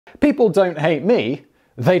People don't hate me,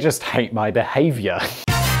 they just hate my behavior.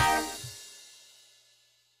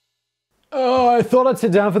 Oh, I thought I'd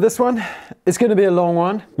sit down for this one. It's gonna be a long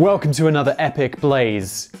one. Welcome to another epic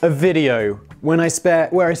blaze. A video where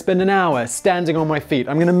I spend an hour standing on my feet.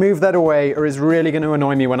 I'm gonna move that away or it's really gonna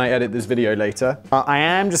annoy me when I edit this video later. I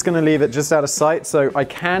am just gonna leave it just out of sight so I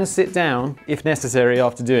can sit down if necessary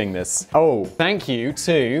after doing this. Oh, thank you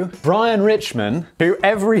to Brian Richmond, who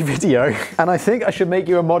every video, and I think I should make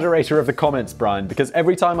you a moderator of the comments, Brian, because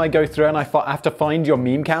every time I go through and I have to find your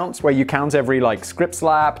meme counts where you count every like script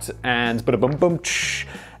slapped and bada bum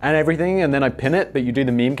and everything, and then I pin it, but you do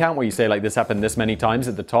the meme count where you say like this happened this many times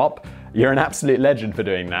at the top. You're an absolute legend for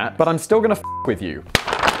doing that, but I'm still gonna f with you.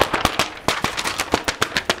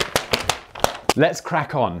 Let's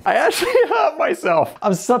crack on. I actually hurt myself.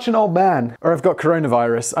 I'm such an old man. Or I've got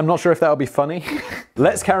coronavirus. I'm not sure if that'll be funny.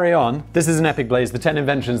 Let's carry on. This is an epic blaze, the 10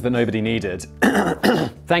 inventions that nobody needed.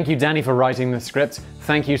 Thank you, Danny, for writing the script.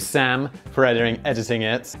 Thank you, Sam, for editing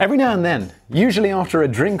it. Every now and then, usually after a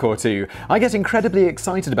drink or two, I get incredibly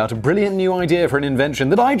excited about a brilliant new idea for an invention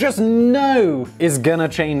that I just know is gonna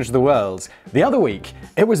change the world. The other week,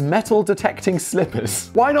 it was metal detecting slippers.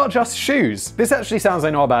 Why not just shoes? This actually sounds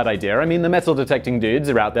like not a bad idea. I mean, the metal detecting dudes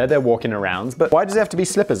are out there, they're walking around, but why does it have to be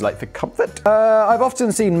slippers, like for comfort? I've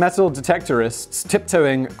often seen metal detectorists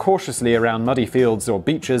tiptoeing cautiously around muddy fields or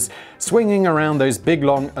beaches, swinging around those big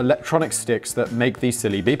long electronic sticks that make these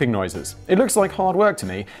silly beeping noises. It looks like hard work to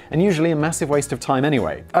me, and usually a massive waste of time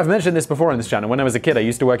anyway. I've mentioned this before on this channel. When I was a kid, I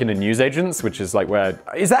used to work in a newsagents, which is like where,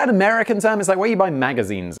 is that an American term? It's like where you buy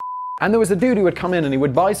magazines. And there was a dude who would come in and he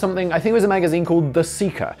would buy something, I think it was a magazine called The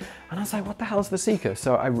Seeker. And I was like, what the hell's The Seeker?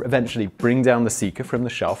 So I eventually bring down The Seeker from the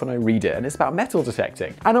shelf and I read it, and it's about metal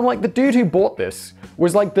detecting. And I'm like, the dude who bought this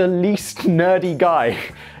was like the least nerdy guy.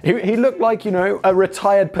 He looked like, you know, a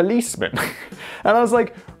retired policeman. And I was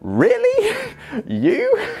like, really?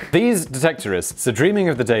 You? These detectorists are dreaming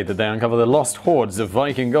of the day that they uncover the lost hoards of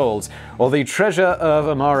Viking gold, or the treasure of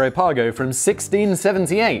Amaro Pago from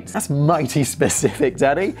 1678. That's mighty specific,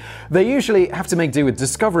 Daddy. They usually have to make do with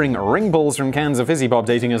discovering ring balls from cans of fizzy pop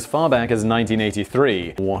dating as far back as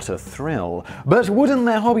 1983. What a thrill. But wouldn't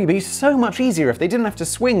their hobby be so much easier if they didn't have to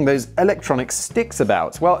swing those electronic sticks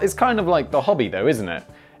about? Well, it's kind of like the hobby though, isn't it?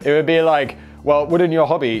 It would be like, well, wouldn't your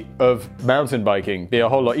hobby of mountain biking be a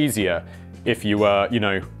whole lot easier if you were, you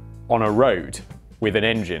know, on a road with an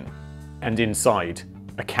engine and inside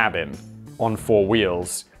a cabin on 4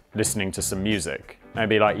 wheels listening to some music? I'd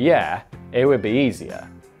be like, yeah, it would be easier,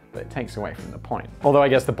 but it takes away from the point. Although I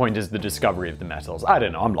guess the point is the discovery of the metals. I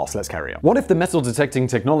don't know, I'm lost, let's carry on. What if the metal detecting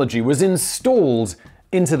technology was installed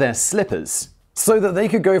into their slippers, so that they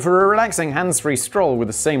could go for a relaxing hands-free stroll with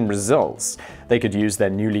the same results? They could use their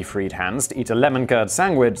newly freed hands to eat a lemon curd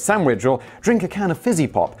sandwich or drink a can of fizzy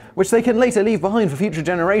pop, which they can later leave behind for future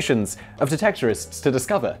generations of detectorists to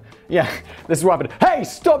discover. Yeah, this is what happened. Hey,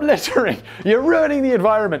 stop littering! You're ruining the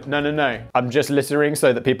environment! No, no, no. I'm just littering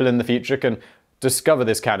so that people in the future can discover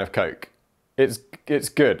this can of Coke. It's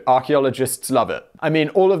good. Archaeologists love it. I mean,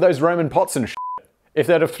 all of those Roman pots and shit, if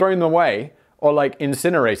they'd have thrown them away or like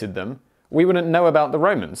incinerated them, we wouldn't know about the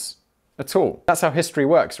Romans at all. That's how history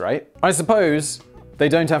works, right? I suppose they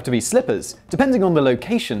don't have to be slippers. Depending on the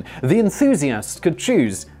location, the enthusiast could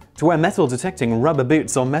choose to wear metal detecting rubber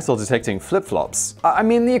boots or metal detecting flip-flops. I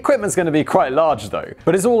mean, the equipment's gonna be quite large though,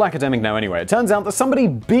 but it's all academic now anyway. It turns out that somebody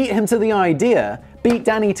beat Danny to the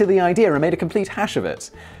idea and made a complete hash of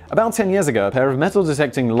it. About 10 years ago, a pair of metal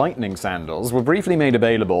detecting lightning sandals were briefly made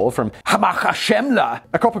available from Hamach.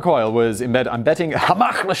 A copper coil was embedded. I'm betting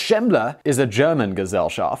Hamach is a German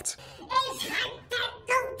Gesellschaft.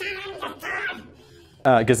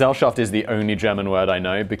 Gesellschaft is the only German word I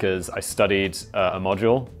know because I studied a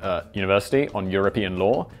module at university on European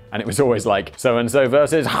law, and it was always like, so-and-so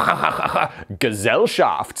versus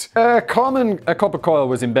Gesellschaft. A copper coil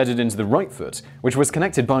was embedded into the right foot, which was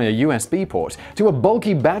connected by a USB port to a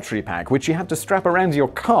bulky battery pack, which you had to strap around your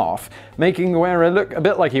calf, making the wearer look a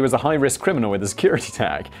bit like he was a high-risk criminal with a security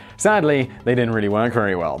tag. Sadly, they didn't really work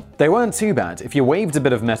very well. They weren't too bad if you waved a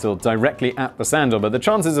bit of metal directly at the sandal, but the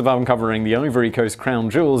chances of uncovering the Ivory Coast crown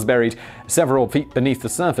jewels buried several feet beneath the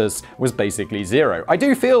surface was basically zero. I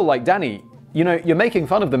do feel like, Danny, you know, you're making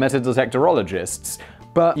fun of the metal detectorologists,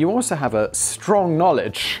 but you also have a strong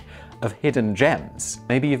knowledge of hidden gems.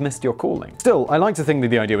 Maybe you've missed your calling. Still, I like to think that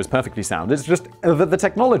the idea was perfectly sound. It's just that the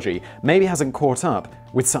technology maybe hasn't caught up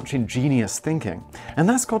with such ingenious thinking. And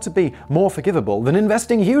that's got to be more forgivable than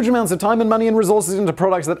investing huge amounts of time and money and resources into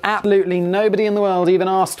products that absolutely nobody in the world even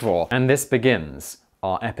asked for. And this begins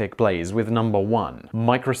our epic blaze with number 1,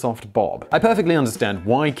 Microsoft Bob. I perfectly understand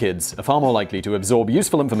why kids are far more likely to absorb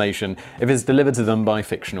useful information if it's delivered to them by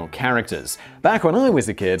fictional characters. Back when I was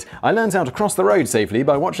a kid, I learned how to cross the road safely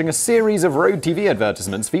by watching a series of road TV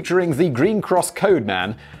advertisements featuring the Green Cross Code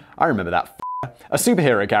Man. I remember that a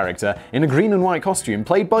superhero character in a green and white costume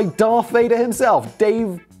played by Darth Vader himself,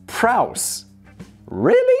 Dave Prowse.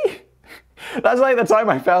 Really? That's like the time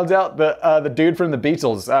I found out that the dude from the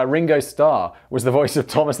Beatles, Ringo Starr, was the voice of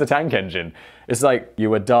Thomas the Tank Engine. It's like, you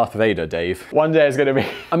were Darth Vader, Dave. One day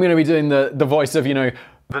I'm gonna be doing the voice of, you know,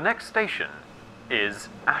 the next station is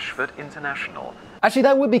Ashford International. Actually,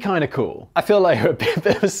 that would be kind of cool. I feel like it would be a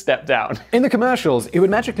bit of a step down. In the commercials, it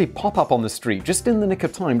would magically pop up on the street just in the nick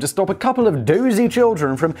of time to stop a couple of dozy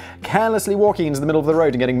children from carelessly walking into the middle of the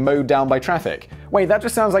road and getting mowed down by traffic. Wait, that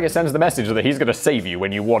just sounds like it sends the message that he's gonna save you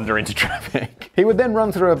when you wander into traffic. He would then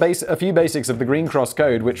run through a few basics of the Green Cross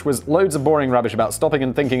Code, which was loads of boring rubbish about stopping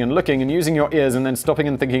and thinking and looking and using your ears and then stopping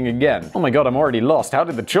and thinking again. Oh my god, I'm already lost. How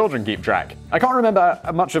did the children keep track? I can't remember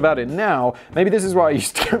much about it now. Maybe this is why I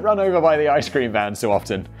used to get run over by the ice cream van so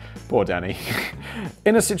often. Poor Danny.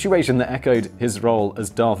 In a situation that echoed his role as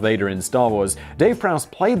Darth Vader in Star Wars, Dave Prowse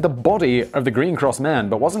played the body of the Green Cross Man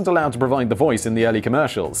but wasn't allowed to provide the voice in the early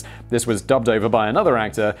commercials. This was dubbed over by another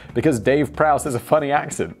actor because Dave Prowse has a funny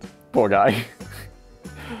accent. Poor guy.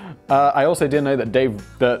 I also didn't know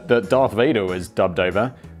that Darth Vader was dubbed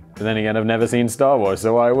over. But then again, I've never seen Star Wars,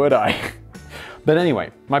 so why would I? But anyway,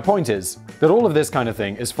 my point is that all of this kind of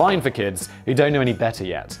thing is fine for kids who don't know any better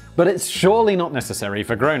yet. But it's surely not necessary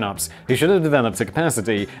for grown-ups who should have developed a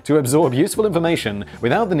capacity to absorb useful information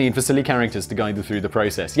without the need for silly characters to guide them through the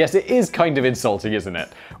process. Yes, it is kind of insulting, isn't it?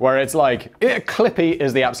 Where it's like, Clippy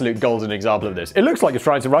is the absolute golden example of this. It looks like you're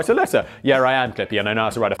trying to write a letter. Yeah, I am Clippy, and I know how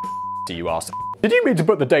to write a to you, arse. Did you mean to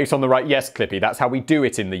put the date on the right? Yes, Clippy, that's how we do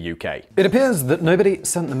it in the UK. It appears that nobody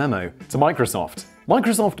sent the memo to Microsoft.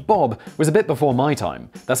 Microsoft Bob was a bit before my time.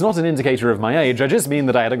 That's not an indicator of my age, I just mean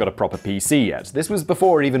that I hadn't got a proper PC yet. This was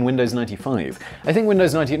before even Windows 95. I think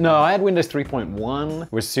I had Windows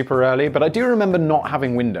 3.1, was super early, but I do remember not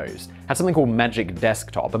having Windows. Had something called Magic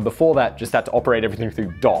Desktop, and before that just had to operate everything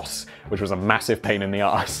through DOS, which was a massive pain in the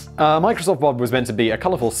ass. Microsoft Bob was meant to be a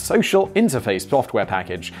colourful social interface software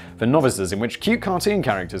package for novices in which cute cartoon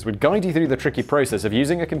characters would guide you through the tricky process of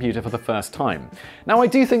using a computer for the first time. Now, I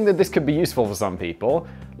do think that this could be useful for some people.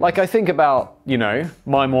 Like, I think about, you know,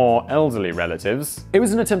 my more elderly relatives. It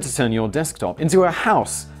was an attempt to turn your desktop into a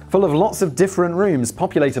house full of lots of different rooms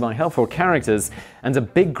populated by helpful characters and a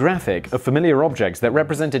big graphic of familiar objects that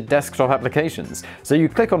represented desktop applications. So you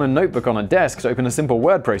click on a notebook on a desk to open a simple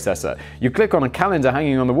word processor. You click on a calendar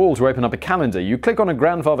hanging on the wall to open up a calendar. You click on a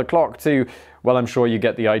grandfather clock to, well, I'm sure you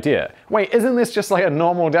get the idea. Wait, isn't this just like a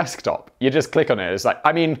normal desktop? You just click on it. It's like,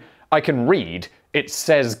 I mean, I can read. It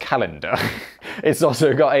says calendar. It's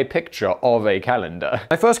also got a picture of a calendar.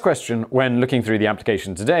 My first question when looking through the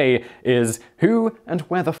application today is who and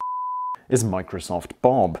where the is Microsoft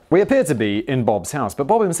Bob? We appear to be in Bob's house, but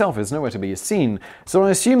Bob himself is nowhere to be seen, so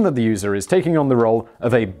I assume that the user is taking on the role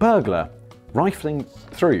of a burglar, rifling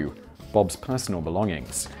through Bob's personal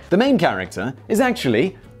belongings. The main character is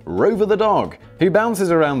actually Rover the dog, who bounces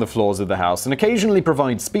around the floors of the house and occasionally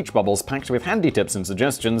provides speech bubbles packed with handy tips and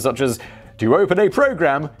suggestions such as, to open a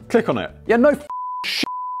program, click on it. Yeah, no shit,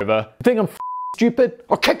 Rover. You think I'm stupid?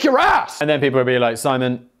 I'll kick your ass! And then people will be like,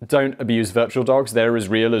 Simon, don't abuse virtual dogs. They're as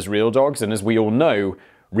real dogs, and as we all know,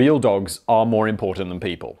 real dogs are more important than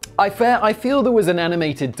people. I feel there was an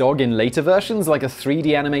animated dog in later versions, like a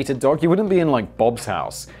 3D animated dog. You wouldn't be in like Bob's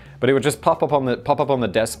house, but it would just pop up on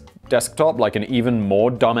the desktop like an even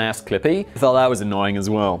more dumbass Clippy. I thought that was annoying as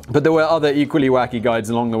well. But there were other equally wacky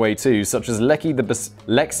guides along the way too, such as Lexi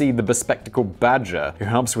the bespectacled badger, who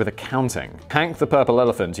helps with accounting, Hank the purple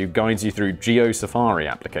elephant, who guides you through Geo Safari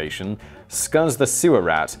application, Scuzz the sewer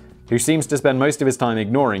rat, who seems to spend most of his time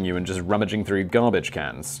ignoring you and just rummaging through garbage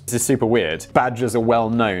cans. This is super weird. Badgers are well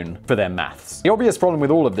known for their maths. The obvious problem with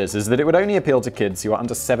all of this is that it would only appeal to kids who are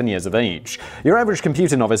under 7 years of age. Your average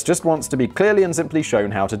computer novice just wants to be clearly and simply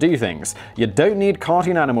shown how to do things. You don't need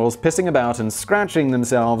cartoon animals pissing about and scratching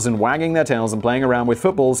themselves and wagging their tails and playing around with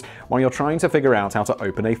footballs while you're trying to figure out how to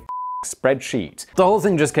open a spreadsheet. The whole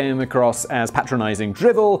thing just came across as patronizing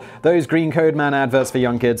drivel. Those Green Code Man adverts for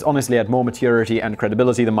young kids honestly had more maturity and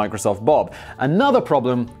credibility than Microsoft Bob. Another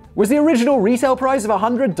problem was the original retail price of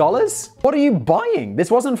 $100? What are you buying? This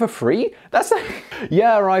wasn't for free? That's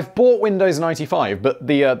yeah, I've bought Windows 95, but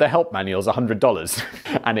the help manual's $100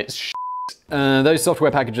 and it's shit. Those software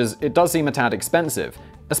packages, it does seem a tad expensive.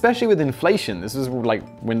 Especially with inflation. This was like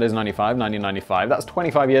Windows 95, 1995. That's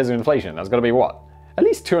 25 years of inflation. That's gotta be what? at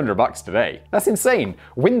least 200 bucks today. That's insane.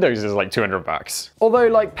 Windows is like 200 bucks. Although,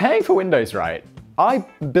 like, paying for Windows, right? I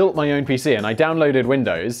built my own PC and I downloaded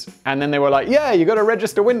Windows, and then they were like, yeah, you gotta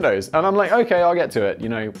register Windows. And I'm like, okay, I'll get to it. You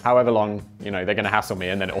know, however long, you know, they're gonna hassle me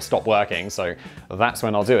and then it'll stop working. So that's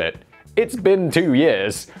when I'll do it. It's been 2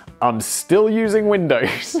 years. I'm still using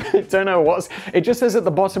Windows. I don't know what's, it just says at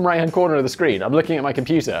the bottom right-hand corner of the screen, I'm looking at my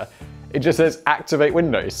computer, it just says activate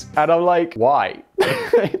Windows. And I'm like, why?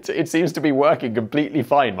 It seems to be working completely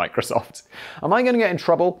fine, Microsoft. Am I gonna get in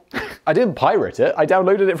trouble? I didn't pirate it, I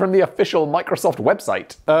downloaded it from the official Microsoft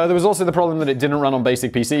website. There was also the problem that it didn't run on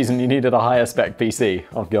basic PCs and you needed a higher spec PC.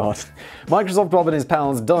 Oh god. Microsoft Bob and his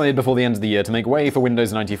pals died before the end of the year to make way for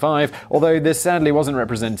Windows 95, although this sadly wasn't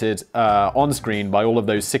represented on screen by all of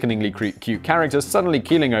those sickeningly cute characters suddenly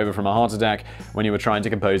keeling over from a heart attack when you were trying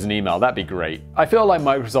to compose an email. That'd be great. I feel like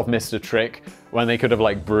Microsoft missed a trick when they could have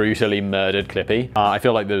like brutally murdered Clippy. I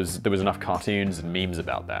feel like there was enough cartoons and memes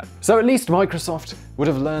about that. So at least Microsoft would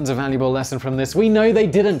have learned a valuable lesson from this. We know they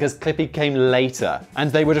didn't because Clippy came later. And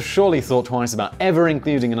they would have surely thought twice about ever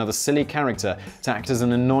including another silly character to act as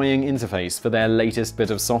an annoying interface for their latest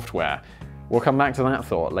bit of software. We'll come back to that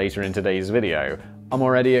thought later in today's video. I'm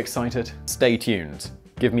already excited. Stay tuned.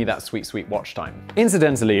 Give me that sweet, sweet watch time.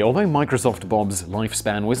 Incidentally, although Microsoft Bob's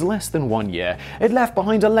lifespan was less than 1 year, it left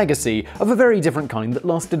behind a legacy of a very different kind that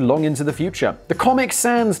lasted long into the future. The Comic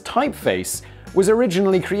Sans typeface was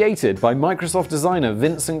originally created by Microsoft designer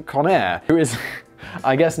Vincent Conner, who is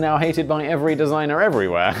I guess now hated by every designer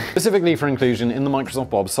everywhere, specifically for inclusion in the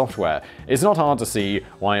Microsoft Bob software. It's not hard to see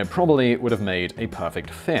why it probably would have made a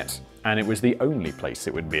perfect fit. And it was the only place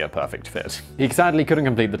it would be a perfect fit. He sadly couldn't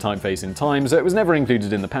complete the typeface in time, so it was never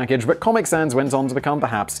included in the package, but Comic Sans went on to become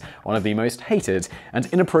perhaps one of the most hated and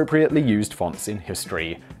inappropriately used fonts in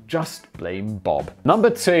history. Just blame Bob. Number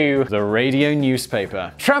 2, the radio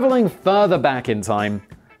newspaper. Traveling further back in time,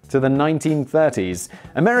 to the 1930s,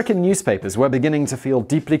 American newspapers were beginning to feel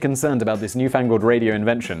deeply concerned about this newfangled radio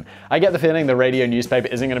invention. I get the feeling the radio newspaper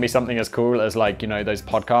isn't going to be something as cool as, like, you know, those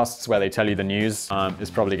podcasts where they tell you the news.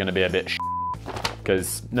 It's probably going to be a bit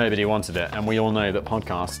because nobody wanted it, and we all know that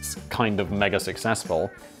podcasts kind of mega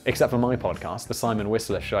successful, except for my podcast, The Simon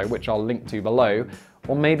Whistler Show, which I'll link to below,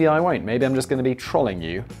 or maybe I won't. Maybe I'm just going to be trolling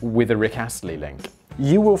you with a Rick Astley link.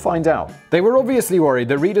 You will find out. They were obviously worried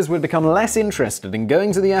that readers would become less interested in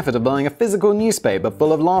going to the effort of buying a physical newspaper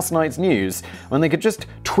full of last night's news when they could just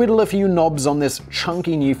twiddle a few knobs on this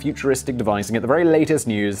chunky new futuristic device and get the very latest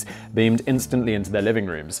news beamed instantly into their living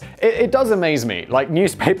rooms. It does amaze me. Like,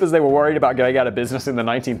 newspapers, they were worried about going out of business in the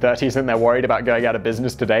 1930s and they're worried about going out of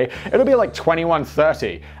business today. It'll be like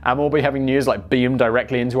 2130 and we'll be having news like beamed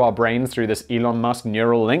directly into our brains through this Elon Musk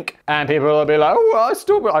neural link, and people will be like, oh,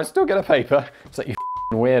 well, I still get a paper. It's like, you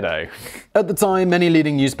weirdo. At the time, many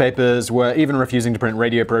leading newspapers were even refusing to print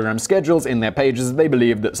radio program schedules in their pages as they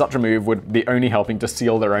believed that such a move would be only helping to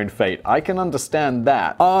seal their own fate. I can understand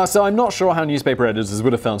that. So I'm not sure how newspaper editors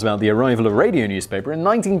would have felt about the arrival of radio newspaper in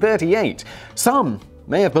 1938. Some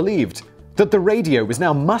may have believed that the radio was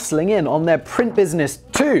now muscling in on their print business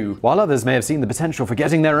too, while others may have seen the potential for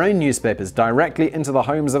getting their own newspapers directly into the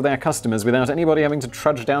homes of their customers without anybody having to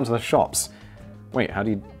trudge down to the shops. Wait, how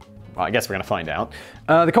do you... Well, I guess we're going to find out.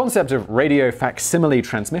 The concept of radio facsimile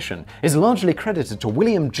transmission is largely credited to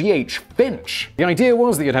William G.H. Finch. The idea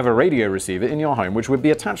was that you'd have a radio receiver in your home which would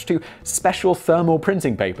be attached to special thermal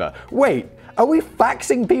printing paper. Wait, are we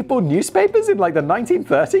faxing people newspapers in like the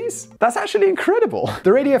 1930s? That's actually incredible.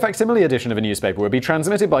 The radio facsimile edition of a newspaper would be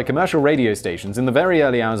transmitted by commercial radio stations in the very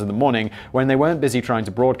early hours of the morning when they weren't busy trying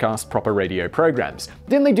to broadcast proper radio programs.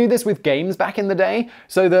 Didn't they do this with games back in the day?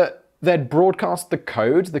 So that they'd broadcast the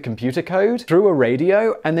code, the computer code, through a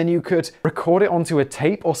radio, and then you could record it onto a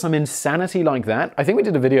tape or some insanity like that. I think we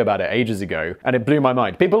did a video about it ages ago, and it blew my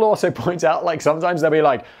mind. People also point out, like, sometimes they'll be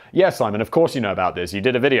like, yeah, Simon, of course you know about this. You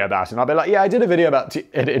did a video about it. And I'll be like, yeah, I did a video about it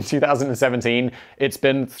in 2017. It's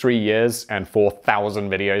been 3 years and 4,000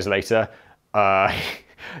 videos later.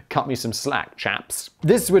 Cut me some slack, chaps.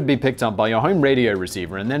 This would be picked up by your home radio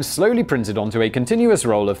receiver and then slowly printed onto a continuous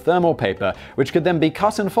roll of thermal paper, which could then be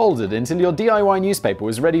cut and folded until your DIY newspaper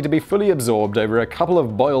was ready to be fully absorbed over a couple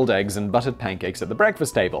of boiled eggs and buttered pancakes at the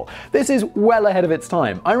breakfast table. This is well ahead of its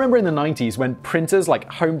time. I remember in the 90s when printers, like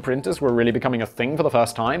home printers, were really becoming a thing for the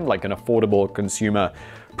first time, like an affordable consumer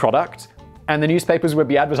product. And the newspapers would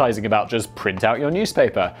be advertising about just print out your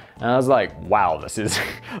newspaper. And I was like, wow, this is,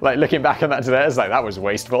 like looking back on that today, it's like, that was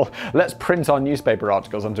wasteful. Let's print our newspaper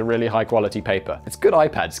articles onto really high quality paper. It's good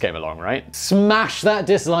iPads came along, right? Smash that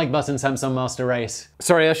dislike button, Samsung Master Race.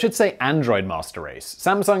 Sorry, I should say Android Master Race.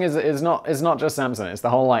 Samsung is not just Samsung, it's the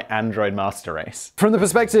whole like Android Master Race. From the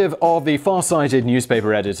perspective of the far-sighted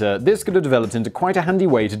newspaper editor, this could have developed into quite a handy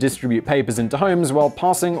way to distribute papers into homes while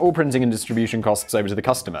passing all printing and distribution costs over to the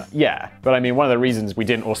customer. Yeah, but I mean, one of the reasons we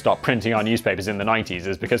didn't all stop printing our newspapers in the 90s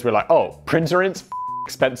is because we're like, oh, printer inks?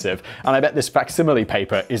 Expensive, and I bet this facsimile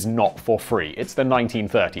paper is not for free. It's the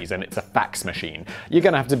 1930s and it's a fax machine. You're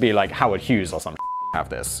gonna have to be like Howard Hughes or something. Have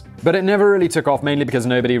this. But it never really took off, mainly because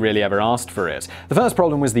nobody really ever asked for it. The first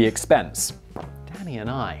problem was the expense. Danny and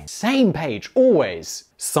I. Same page, always.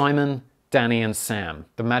 Simon, Danny and Sam,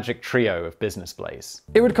 the magic trio of business blaze.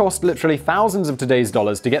 It would cost literally thousands of today's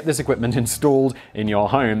dollars to get this equipment installed in your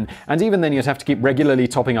home, and even then you'd have to keep regularly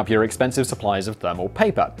topping up your expensive supplies of thermal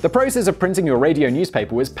paper. The process of printing your radio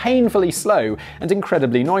newspaper was painfully slow and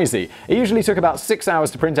incredibly noisy. It usually took about 6 hours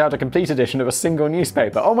to print out a complete edition of a single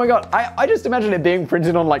newspaper. Oh my god, I just imagine it being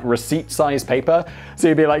printed on like receipt-sized paper, so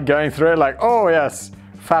you'd be like going through it like, oh yes,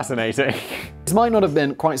 fascinating. This might not have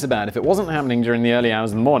been quite so bad if it wasn't happening during the early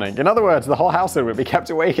hours of the morning. In other words, the whole household would be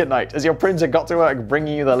kept awake at night as your printer got to work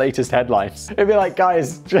bringing you the latest headlines. It'd be like,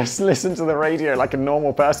 guys, just listen to the radio like a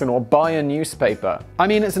normal person or buy a newspaper. I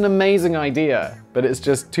mean, it's an amazing idea, but it's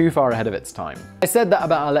just too far ahead of its time. I said that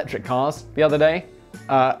about electric cars the other day.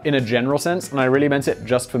 In a general sense, and I really meant it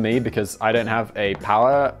just for me because I don't have a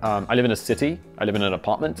power. I live in a city, I live in an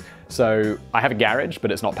apartment, so I have a garage,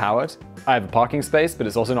 but it's not powered. I have a parking space, but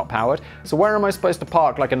it's also not powered. So where am I supposed to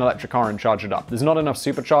park like an electric car and charge it up? There's not enough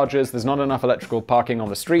superchargers, there's not enough electrical parking on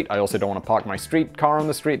the street. I also don't want to park my street car on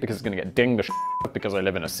the street because it's going to get dinged to because I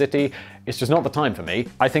live in a city. It's just not the time for me.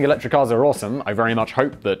 I think electric cars are awesome. I very much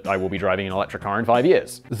hope that I will be driving an electric car in 5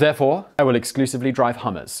 years. Therefore, I will exclusively drive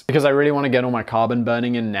Hummers because I really want to get all my carbon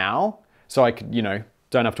burning in now so I could, you know,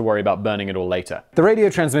 don't have to worry about burning it all later. The radio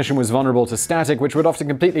transmission was vulnerable to static, which would often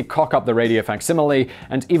completely cock up the radio facsimile,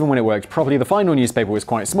 and even when it worked properly, the final newspaper was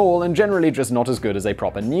quite small and generally just not as good as a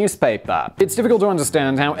proper newspaper. It's difficult to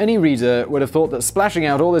understand how any reader would have thought that splashing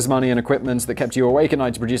out all this money and equipment that kept you awake at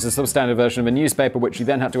night to produce a substandard version of a newspaper, which you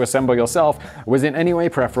then had to assemble yourself, was in any way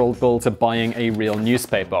preferable to buying a real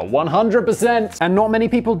newspaper. 100%! And not many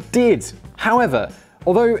people did. However,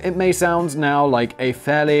 although it may sound now like a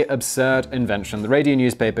fairly absurd invention, the radio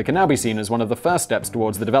newspaper can now be seen as one of the first steps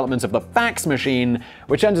towards the development of the fax machine,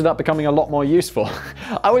 which ended up becoming a lot more useful.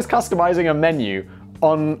 I was customizing a menu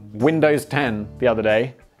on Windows 10 the other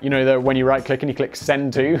day. You know, when you right click and you click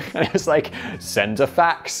send to, and it was like, send a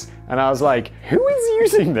fax. And I was like, who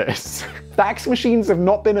is using this? Fax machines have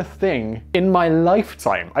not been a thing in my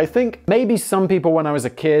lifetime. I think maybe some people when I was a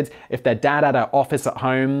kid, if their dad had an office at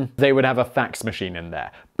home, they would have a fax machine in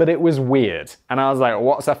there. But it was weird. And I was like,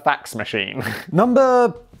 what's a fax machine?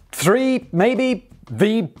 Number 3, maybe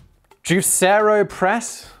the Juicero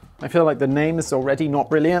Press. I feel like the name is already not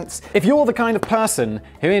brilliant. If you're the kind of person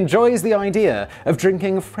who enjoys the idea of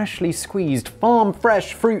drinking freshly squeezed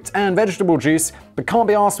farm-fresh fruit and vegetable juice, but can't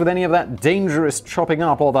be arsed with any of that dangerous chopping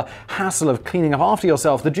up or the hassle of cleaning up after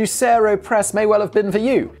yourself, the Juicero Press may well have been for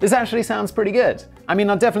you. This actually sounds pretty good. I mean,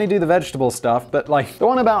 I'll definitely do the vegetable stuff, but like the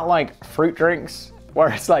one about like fruit drinks, where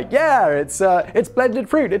it's like, yeah, it's blended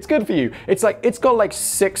fruit, it's good for you. It's like, it's got like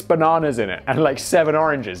 6 bananas in it and like 7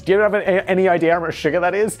 oranges. Do you have any idea how much sugar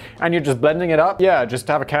that is? And you're just blending it up? Yeah, just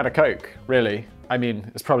have a can of Coke, really. I mean,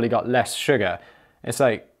 it's probably got less sugar. It's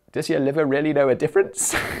like, does your liver really know a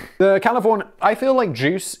difference? The California, I feel like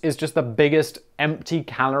juice is just the biggest empty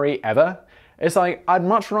calorie ever. It's like, I'd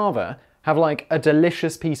much rather have like a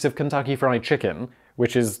delicious piece of Kentucky Fried Chicken,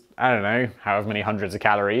 which is, I don't know, however many hundreds of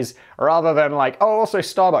calories, rather than like, oh, also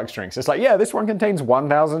Starbucks drinks. It's like, yeah, this one contains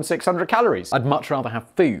 1,600 calories. I'd much rather have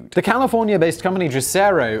food. The California-based company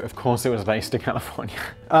Juicero, of course it was based in California,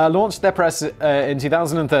 launched their press in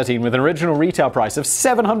 2013 with an original retail price of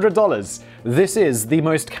 $700. This is the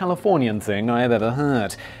most Californian thing I have ever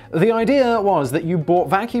heard. The idea was that you bought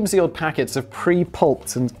vacuum-sealed packets of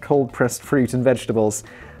pre-pulped and cold-pressed fruit and vegetables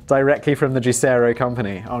directly from the Juicero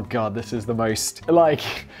company. Oh god, this is the most, like,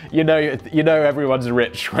 you know everyone's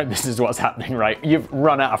rich when this is what's happening, right? You've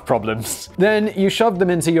run out of problems. Then you shove them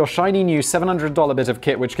into your shiny new $700 bit of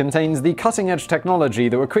kit, which contains the cutting-edge technology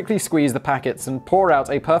that will quickly squeeze the packets and pour out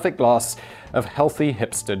a perfect glass of healthy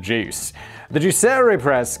hipster juice. The Juicero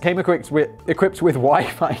press came equipped with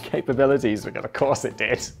Wi-Fi capabilities, because of course it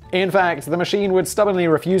did. In fact, the machine would stubbornly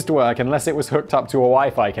refuse to work unless it was hooked up to a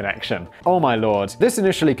Wi-Fi connection. Oh my lord. This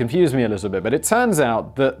initially confused me a little bit, but it turns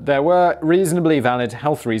out that there were reasonably valid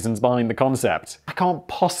health reasons behind the concept. I can't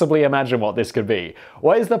possibly imagine what this could be.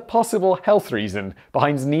 What is the possible health reason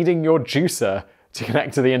behind needing your juicer to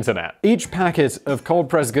connect to the internet? Each packet of cold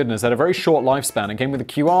pressed goodness had a very short lifespan and came with a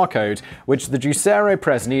QR code which the Juicero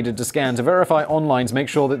press needed to scan to verify online to make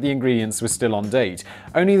sure that the ingredients were still on date.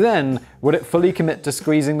 Only then would it fully commit to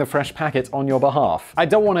squeezing the fresh packet on your behalf. I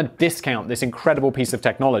don't want to discount this incredible piece of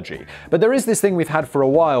technology, but there is this thing we've had for a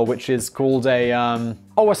while which is called a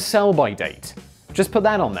sell-by date. Just put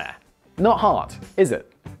that on there. Not hard, is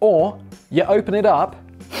it? Or you open it up,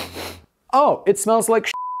 oh, it smells like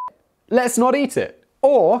shit. Let's not eat it.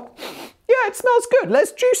 Or, yeah, it smells good.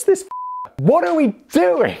 Let's juice this. What are we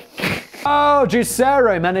doing? Oh,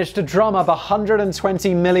 Juicero managed to drum up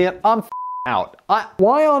 120 million. I'm out.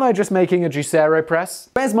 Why aren't I just making a Juicero press?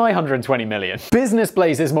 Where's my 120 million? Business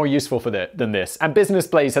Blaze is more useful than this, and Business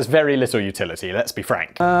Blaze has very little utility, let's be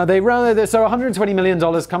frank. So $120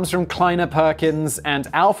 million comes from Kleiner Perkins and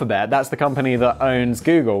Alphabet. That's the company that owns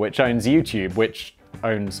Google, which owns YouTube, which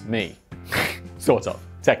owns me. Sort of.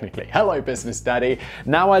 Technically. Hello, Business Daddy.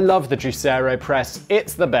 Now I love the Juicero press.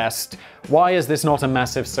 It's the best. Why is this not a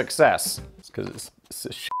massive success? It's because it's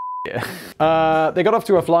a shit. They got off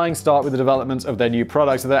to a flying start with the development of their new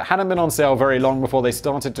product that hadn't been on sale very long before they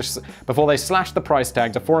slashed the price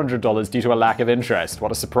tag to $400 due to a lack of interest.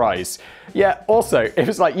 What a surprise. Yeah, also, if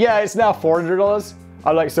it's like, yeah, it's now $400,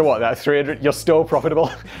 I'm like, so what, that $300, you're still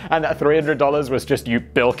profitable? And that $300 was just you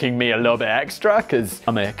bilking me a little bit extra because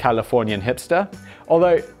I'm a Californian hipster?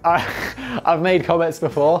 Although, I've made comments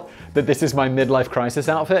before that this is my midlife crisis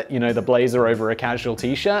outfit, you know, the blazer over a casual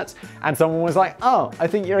t-shirt, and someone was like, oh, I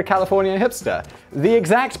think you're a Californian hipster. The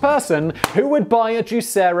exact person who would buy a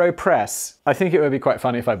Juicero press. I think it would be quite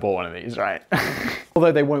funny if I bought one of these, right?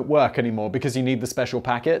 Although they won't work anymore because you need the special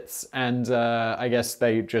packets, and I guess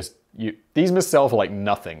they just, these must sell for like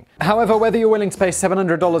nothing. However, whether you're willing to pay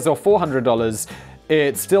 $700 or $400,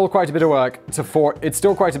 it's still quite a bit of work to fork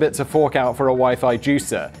out for a Wi-Fi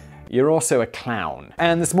juicer. You're also a clown.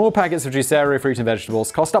 And the small packets of Juicero fruit and vegetables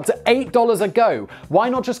cost up to $8 a go. Why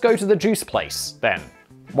not just go to the juice place then?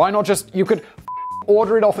 Why not just, you could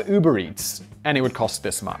order it off Uber Eats and it would cost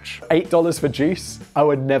this much. $8 for juice? I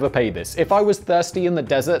would never pay this. If I was thirsty in the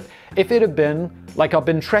desert, if it had been like I've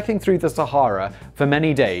been trekking through the Sahara for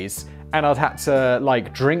many days and I'd had to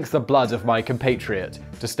like drink the blood of my compatriot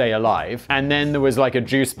to stay alive, and then there was like a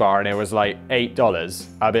juice bar and it was like $8,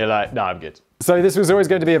 I'd be like, no, I'm good. So this was always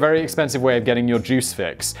going to be a very expensive way of getting your juice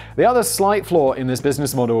fix. The other slight flaw in this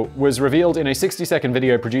business model was revealed in a 60-second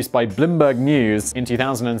video produced by Bloomberg News in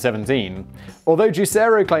 2017. Although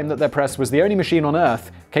Juicero claimed that their press was the only machine on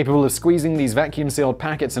Earth capable of squeezing these vacuum-sealed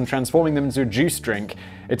packets and transforming them into a juice drink,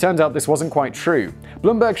 it turns out this wasn't quite true.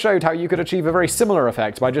 Bloomberg showed how you could achieve a very similar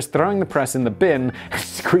effect by just throwing the press in the bin and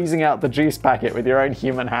squeezing out the juice packet with your own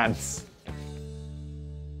human hands.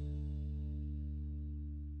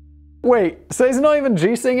 Wait, so it's not even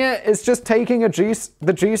juicing it, it's just taking the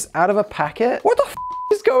juice out of a packet? What the f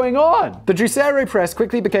is going on? The Juicero press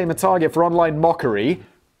quickly became a target for online mockery.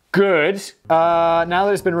 Good. Now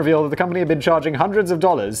that it's been revealed that the company had been charging hundreds of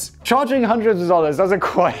dollars. Charging hundreds of dollars doesn't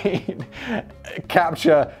quite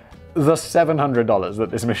capture the $700 that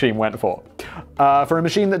this machine went for a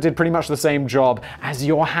machine that did pretty much the same job as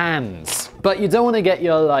your hands. But you don't want to get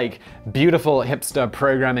your, like, beautiful hipster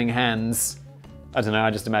programming hands. I don't know,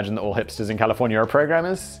 I just imagine that all hipsters in California are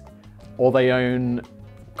programmers, or they own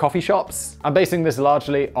coffee shops. I'm basing this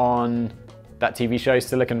largely on that TV show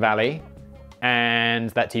Silicon Valley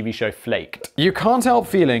and that TV show Flaked. You can't help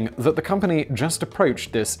feeling that the company just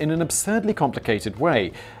approached this in an absurdly complicated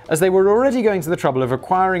way. As they were already going to the trouble of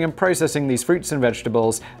acquiring and processing these fruits and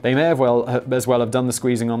vegetables, they may as well have done the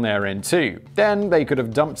squeezing on their end too. Then they could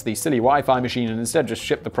have dumped the silly Wi-Fi machine and instead just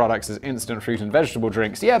shipped the products as instant fruit and vegetable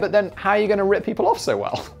drinks. Yeah, but then how are you going to rip people off so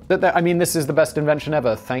well? I mean, this is the best invention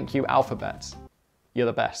ever. Thank you, Alphabet. You're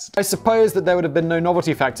the best. I suppose that there would have been no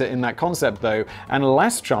novelty factor in that concept though, and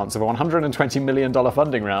less chance of a $120 million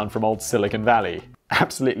funding round from old Silicon Valley.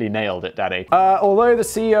 Absolutely nailed it, Daddy. Although the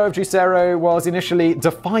CEO of Juicero was initially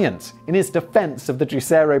defiant in his defense of the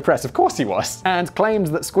Juicero press, of course he was, and claimed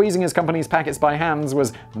that squeezing his company's packets by hands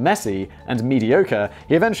was messy and mediocre,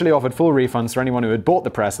 he eventually offered full refunds for anyone who had bought the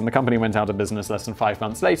press, and the company went out of business less than 5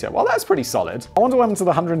 months later. Well, that's pretty solid. I wonder what happened to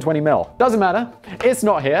the 120 mil. Doesn't matter. It's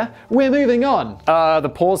not here. We're moving on. The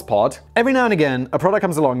pause pod. Every now and again, a product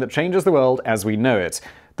comes along that changes the world as we know it.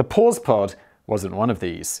 The Pause Pod wasn't one of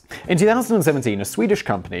these. In 2017, a Swedish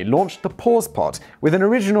company launched the Pause Pod with an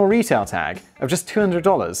original retail tag of just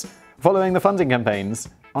 $200, following the funding campaigns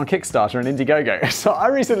on Kickstarter and Indiegogo. So I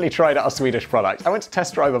recently tried out a Swedish product. I went to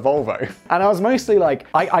test drive a Volvo, and I was mostly like,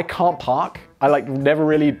 I can't park. I never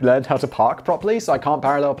really learned how to park properly, so I can't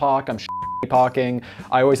parallel park. I'm parking.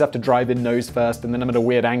 I always have to drive in nose first, and then I'm at a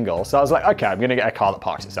weird angle. So I was like, okay, I'm gonna get a car that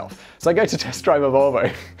parks itself. So I go to test drive a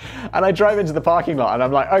Volvo, and I drive into the parking lot, and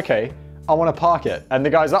I'm like, okay, I want to park it. And the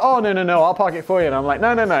guy's like, oh, no, I'll park it for you. And I'm like, no,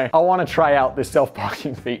 I want to try out this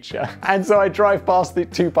self-parking feature. And so I drive past the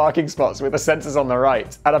 2 parking spots with the sensors on the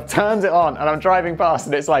right, and I've turned it on, and I'm driving past,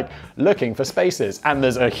 and it's like, looking for spaces. And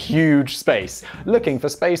there's a huge space. Looking for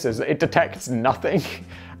spaces. It detects nothing.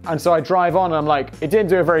 And so I drive on, and I'm like, it didn't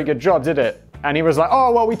do a very good job, did it? And he was like,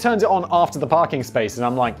 oh, well, we turned it on after the parking space. And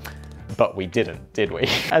I'm like, but we didn't, did we?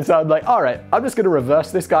 And so I'm like, all right, I'm just gonna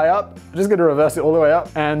reverse this guy up. I'm just gonna reverse it all the way up,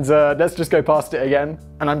 and let's just go past it again.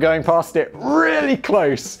 And I'm going past it really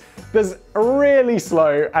close. There's really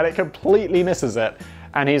slow, and it completely misses it.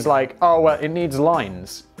 And he's like, oh, well, it needs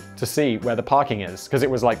lines to see where the parking is, because it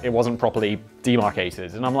was like, it wasn't properly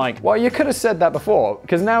demarcated. And I'm like, well, you could have said that before,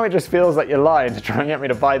 because now it just feels like you're lying to try and get me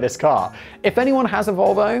to buy this car. If anyone has a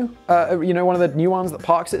Volvo, you know, one of the new ones that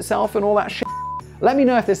parks itself and all that shit, let me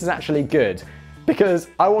know if this is actually good, because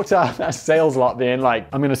I walked out of that sales lot being like,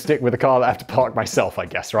 I'm gonna stick with a car that I have to park myself, I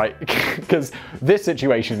guess, right? Because this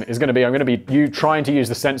situation is gonna be, I'm gonna be you trying to use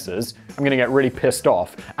the sensors, I'm gonna get really pissed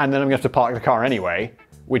off, and then I'm gonna have to park the car anyway,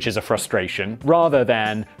 which is a frustration, rather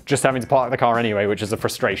than just having to park the car anyway, which is a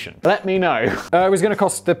frustration. Let me know. It was gonna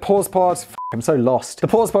cost the Pause Pod, I'm so lost. The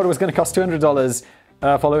Pause Pod was gonna cost $200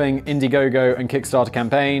 following Indiegogo and Kickstarter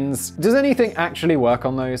campaigns. Does anything actually work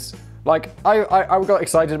on those? Like, I got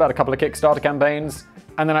excited about a couple of Kickstarter campaigns,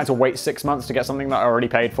 and then I had to wait 6 months to get something that I already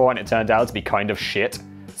paid for, and it turned out to be kind of shit.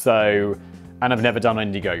 So, and I've never done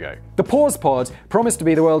Indiegogo. The Pause Pod promised to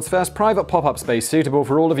be the world's first private pop-up space suitable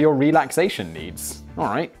for all of your relaxation needs. All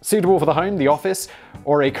right, suitable for the home, the office,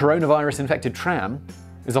 or a coronavirus-infected tram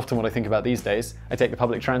is often what I think about these days. I take the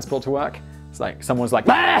public transport to work. It's like, someone's like,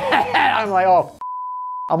 I'm like, oh,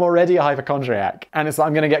 I'm already a hypochondriac, and it's like,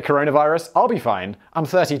 I'm gonna get coronavirus, I'll be fine. I'm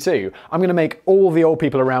 32. I'm gonna make all the old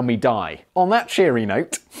people around me die. On that cheery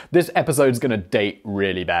note, this episode's gonna date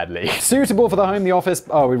really badly. Suitable for the home, the office,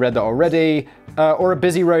 oh, we read that already. Or a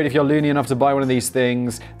busy road if you're loony enough to buy one of these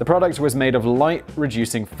things. The product was made of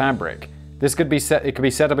light-reducing fabric. This could be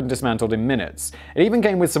set up and dismantled in minutes. It even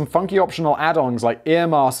came with some funky optional add-ons like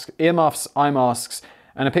earmuffs, eye masks,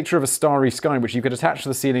 and a picture of a starry sky which you could attach to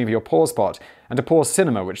the ceiling of your Pause Pod, and a Pause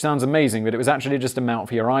Cinema, which sounds amazing, but it was actually just a mount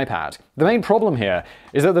for your iPad. The main problem here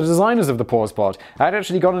is that the designers of the Pause Pod had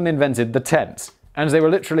actually gone and invented the tent, and they were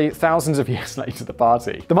literally thousands of years late to the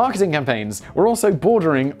party. The marketing campaigns were also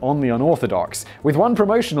bordering on the unorthodox, with one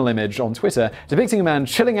promotional image on Twitter depicting a man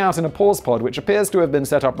chilling out in a Pause Pod which appears to have been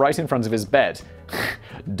set up right in front of his bed.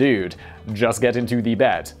 Dude, just get into the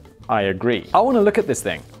bed. I agree. I want to look at this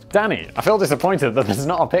thing. Danny, I feel disappointed that there's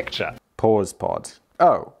not a picture. Pause Pod.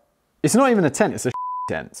 Oh. It's not even a tent, it's a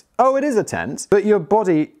tent. Oh, it is a tent, but your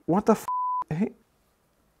body... What the f***?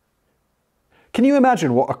 Can you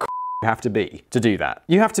imagine what a you have to be to do that?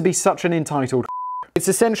 You have to be such an entitled It's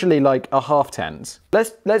essentially like a half tent.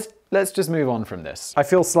 Let's just move on from this. I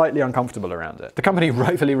feel slightly uncomfortable around it. The company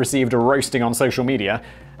rightfully received a roasting on social media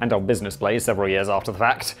and on business plays several years after the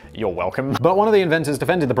fact. You're welcome. But one of the inventors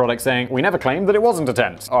defended the product saying, we never claimed that it wasn't a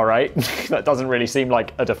tent. All right, that doesn't really seem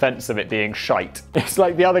like a defense of it being shite. It's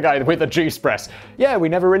like the other guy with the juice press. Yeah, we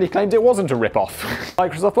never really claimed it wasn't a rip-off.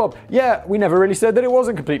 Microsoft Bob. Yeah, we never really said that it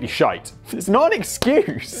wasn't completely shite. It's not an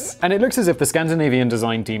excuse. And it looks as if the Scandinavian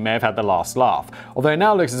design team may have had the last laugh. Although it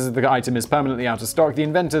now looks as if the item is permanently out of stock, the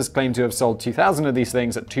inventors claim to have sold 2,000 of these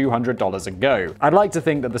things at $200 a go. I'd like to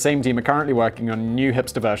think that the same team are currently working on a new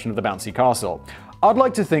hipster version of the bouncy castle. I'd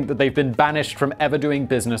like to think that they've been banished from ever doing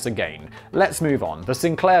business again. Let's move on. The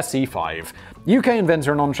Sinclair C5. UK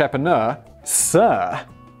inventor and entrepreneur, Sir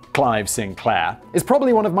Clive Sinclair, is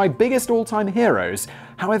probably one of my biggest all-time heroes.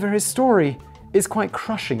 However, his story is quite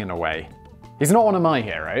crushing in a way. He's not one of my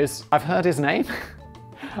heroes. I've heard his name.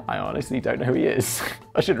 I honestly don't know who he is.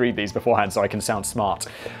 I should read these beforehand so I can sound smart.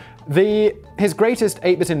 His greatest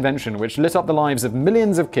 8-bit invention, which lit up the lives of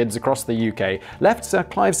millions of kids across the UK, left Sir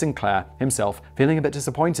Clive Sinclair himself feeling a bit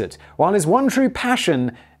disappointed, while his one true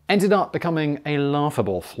passion ended up becoming a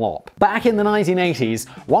laughable flop. Back in the 1980s,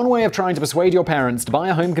 one way of trying to persuade your parents to buy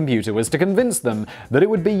a home computer was to convince them that it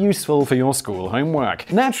would be useful for your school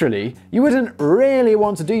homework. Naturally, you wouldn't really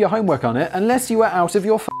want to do your homework on it unless you were out of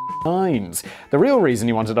your times. The real reason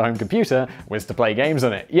he wanted a home computer was to play games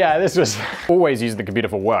on it. Yeah, this was always used the computer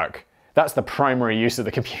for work. That's the primary use of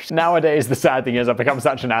the computer. Nowadays, the sad thing is I've become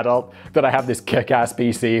such an adult that I have this kick-ass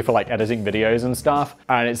PC for like editing videos and stuff,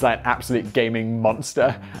 and it's like an absolute gaming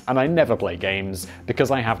monster, and I never play games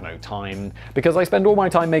because I have no time, because I spend all my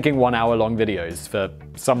time making 1 hour long videos for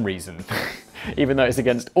some reason. Even though it's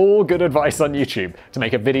against all good advice on YouTube to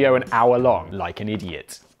make a video an hour long, like an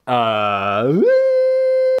idiot.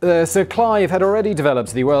 Sir Clive had already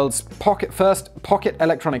developed the world's first pocket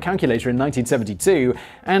electronic calculator in 1972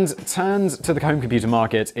 and turned to the home computer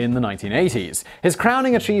market in the 1980s. His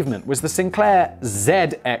crowning achievement was the Sinclair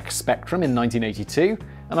ZX Spectrum in 1982,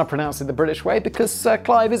 and I pronounce it the British way because Sir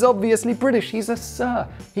Clive is obviously British. He's a sir.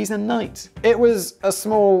 He's a knight. It was a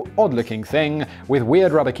small, odd-looking thing with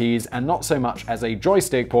weird rubber keys and not so much as a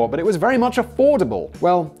joystick port, but it was very much affordable.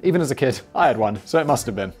 Well, even as a kid, I had one, so it must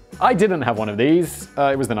have been. I didn't have one of these.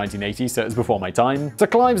 It was the 1980s, so it was before my time. So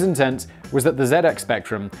Clive's intent was that the ZX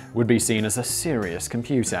Spectrum would be seen as a serious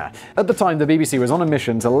computer. At the time, the BBC was on a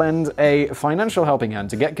mission to lend a financial helping hand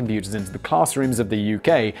to get computers into the classrooms of the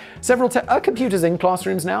UK. Are computers in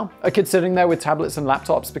classrooms now? Are kids sitting there with tablets and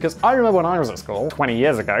laptops? Because I remember when I was at school, 20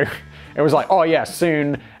 years ago, it was like, oh yeah,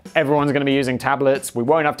 soon everyone's going to be using tablets, we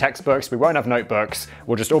won't have textbooks, we won't have notebooks,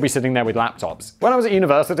 we'll just all be sitting there with laptops. When I was at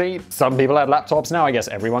university, some people had laptops. Now I guess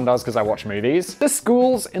everyone does because I watch movies. The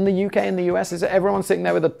schools in the UK and the US, is everyone sitting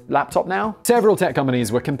there with a laptop now? Several tech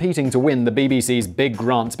companies were competing to win the BBC's big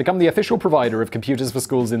grant to become the official provider of computers for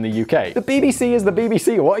schools in the UK. The BBC is the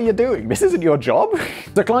BBC, what are you doing? This isn't your job?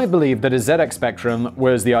 So Clive believed that his ZX Spectrum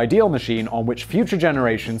was the ideal machine on which future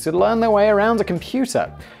generations could learn their way around a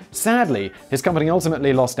computer. Sadly, his company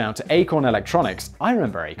ultimately lost out to Acorn Electronics. I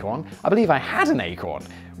remember Acorn. I believe I had an Acorn.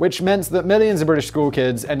 Which meant that millions of British school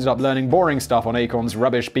kids ended up learning boring stuff on Acorn's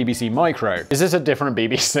rubbish BBC Micro. Is this a different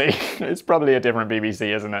BBC? It's probably a different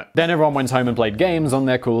BBC, isn't it? Then everyone went home and played games on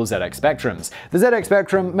their cool ZX Spectrums. The ZX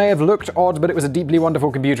Spectrum may have looked odd, but it was a deeply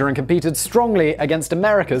wonderful computer and competed strongly against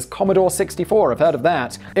America's Commodore 64. I've heard of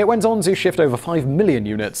that. It went on to shift over 5 million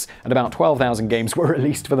units, and about 12,000 games were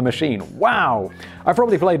released for the machine. Wow! I've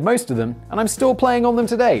probably played most of them, and I'm still playing on them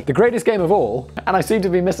today. The greatest game of all, and I seem to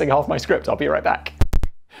be missing half my script. I'll be right back.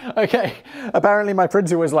 Okay, apparently my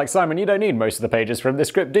printer was like, Simon, you don't need most of the pages from this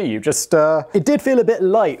script, do you? Just, It did feel a bit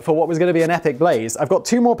light for what was going to be an epic blaze. I've got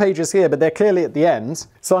 2 more pages here, but they're clearly at the end.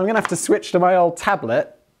 So I'm going to have to switch to my old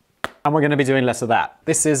tablet, and we're going to be doing less of that.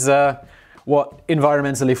 This is, what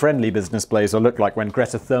environmentally friendly business blaze will look like when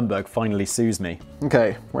Greta Thunberg finally sues me.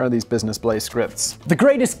 Okay, where are these business blaze scripts? The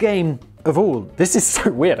greatest game of all. This is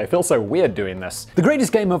so weird. I feel so weird doing this. The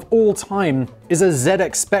greatest game of all time is a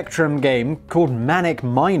ZX Spectrum game called Manic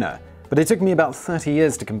Miner, but it took me about 30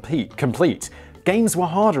 years to complete. Games were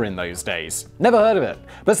harder in those days. Never heard of it.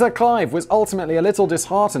 But Sir Clive was ultimately a little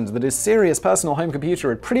disheartened that his serious personal home computer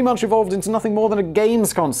had pretty much evolved into nothing more than a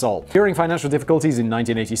games console. During financial difficulties in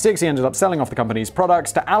 1986, he ended up selling off the company's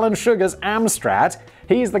products to Alan Sugar's Amstrad.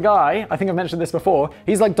 He's the guy, I think I've mentioned this before,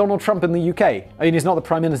 he's like Donald Trump in the UK. I mean, he's not the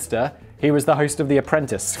Prime Minister. He was the host of The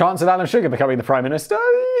Apprentice. Chances of Alan Sugar becoming the Prime Minister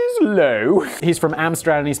is low. He's from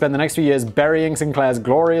Amstrad and he spent the next few years burying Sinclair's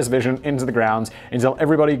glorious vision into the ground until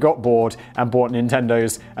everybody got bored and bought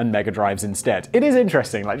Nintendos and Mega Drives instead. It is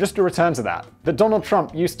interesting, like just to return to that Donald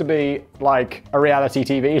Trump used to be like a reality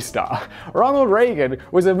TV star. Ronald Reagan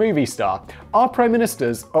was a movie star. Our Prime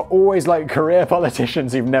Ministers are always like career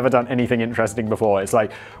politicians who've never done anything interesting before. It's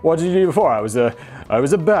like, what did you do before? I was a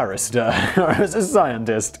barrister, or I was a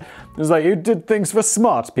scientist. It was like, you did things for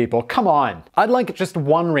smart people. Come on. I'd like just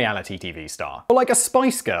one reality TV star. Or like a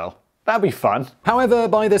Spice Girl. That'd be fun. However,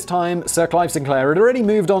 by this time, Sir Clive Sinclair had already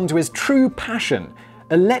moved on to his true passion,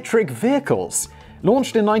 electric vehicles.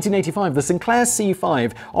 Launched in 1985, the Sinclair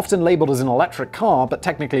C5, often labeled as an electric car, but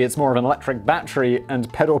technically it's more of an electric battery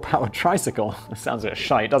and pedal-powered tricycle. That sounds a bit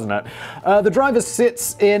shite, doesn't it? The driver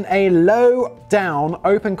sits in a low-down,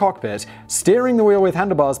 open cockpit, steering the wheel with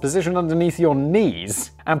handlebars positioned underneath your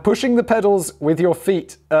knees, and pushing the pedals with your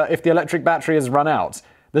feet if the electric battery has run out.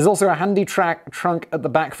 There's also a handy trunk at the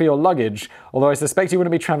back for your luggage, although I suspect you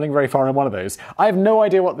wouldn't be traveling very far in one of those. I have no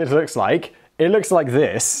idea what this looks like. It looks like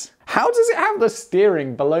this. How does it have the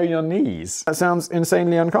steering below your knees? That sounds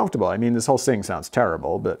insanely uncomfortable. I mean, this whole thing sounds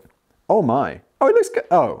terrible, but oh my. Oh, it looks good.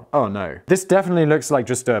 Oh no. This definitely looks like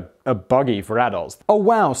just a buggy for adults. Oh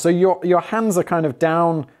wow, so your hands are kind of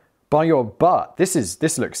down by your butt.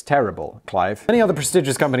 This looks terrible, Clive. Many other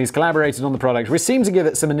prestigious companies collaborated on the product, which seemed to give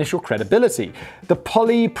it some initial credibility. The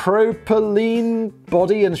polypropylene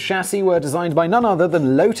body and chassis were designed by none other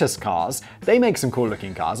than Lotus Cars. They make some cool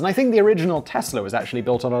looking cars, and I think the original Tesla was actually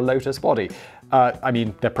built on a Lotus body. I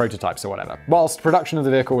mean, they're prototypes or whatever. Whilst production of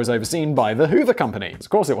the vehicle was overseen by the Hoover Company. Of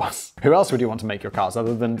course it was. Who else would you want to make your cars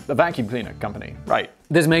other than the vacuum cleaner company? Right.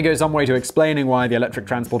 This may go some way to explaining why the electric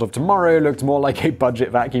transport of tomorrow looked more like a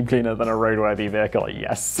budget vacuum cleaner than a roadworthy vehicle,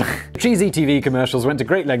 yes. Cheesy TV commercials went to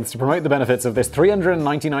great lengths to promote the benefits of this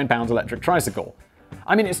 £399 electric tricycle.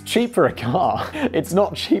 I mean, it's cheap for a car. It's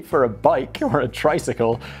not cheap for a bike or a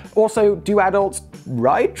tricycle. Also, do adults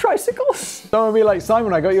ride tricycles? Someone would be like,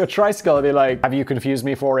 Simon, I got you a tricycle. I'd be like, have you confused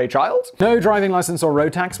me for a child? No driving license or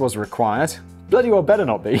road tax was required. Bloody well better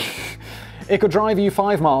not be. It could drive you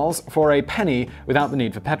 5 miles for a penny without the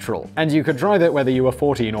need for petrol. And you could drive it whether you were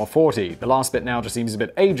 14 or 40. The last bit now just seems a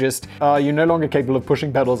bit ageist. You're no longer capable of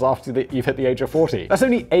pushing pedals after you've hit the age of 40. That's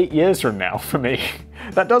only 8 years from now for me.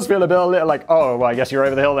 That does feel a bit like, oh, well, I guess you're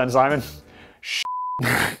over the hill then, Simon. Shh.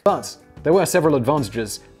 But there were several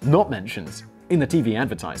advantages not mentioned in the TV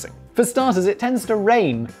advertising. For starters, it tends to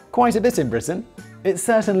rain quite a bit in Britain. It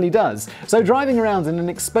certainly does. So driving around in an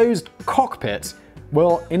exposed cockpit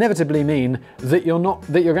will inevitably mean that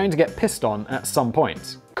you're going to get pissed on at some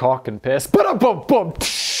point. Cock and piss.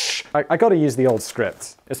 I gotta use the old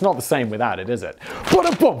script. It's not the same without it, is it?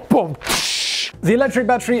 The electric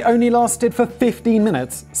battery only lasted for 15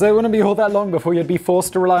 minutes, so it wouldn't be all that long before you'd be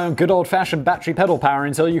forced to rely on good old-fashioned battery pedal power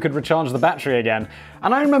until you could recharge the battery again.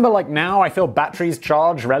 And I remember, like, now I feel batteries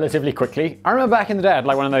charge relatively quickly. I remember back in the day I had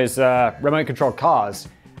like one of those remote-controlled cars,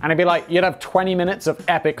 and it'd be like, you'd have 20 minutes of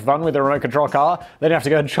epic fun with a remote-control car, then you'd have to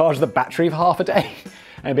go and charge the battery for half a day.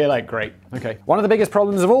 And it'd be like, great, okay. One of the biggest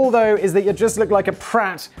problems of all, though, is that you just look like a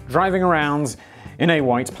prat driving around in a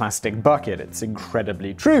white plastic bucket. It's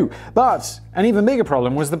incredibly true. But an even bigger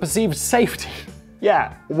problem was the perceived safety.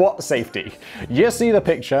 Yeah, what safety? You see the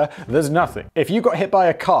picture, there's nothing. If you got hit by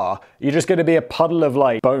a car, you're just gonna be a puddle of,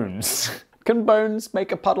 like, bones. Can bones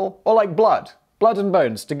make a puddle? Or like blood? Blood and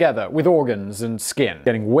bones together with organs and skin.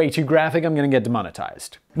 Getting way too graphic, I'm gonna get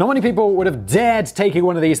demonetized. Not many people would have dared taking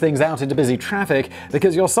one of these things out into busy traffic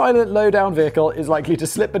because your silent, low-down vehicle is likely to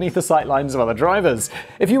slip beneath the sightlines of other drivers.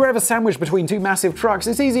 If you were ever sandwiched between 2 massive trucks,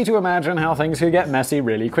 it's easy to imagine how things could get messy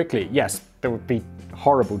really quickly. Yes, there would be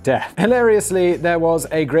horrible death. Hilariously, there was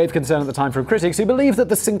a grave concern at the time from critics who believed that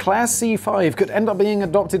the Sinclair C5 could end up being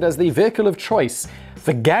adopted as the vehicle of choice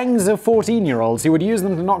for gangs of 14-year-olds who would use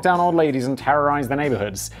them to knock down old ladies and terrorize their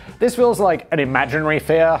neighborhoods. This feels like an imaginary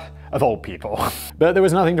fear of old people. But there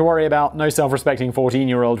was nothing to worry about. No self-respecting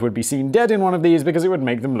 14-year-old would be seen dead in one of these because it would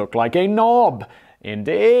make them look like a knob.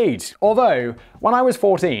 Indeed. Although, when I was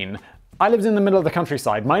 14, I lived in the middle of the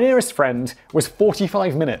countryside. My nearest friend was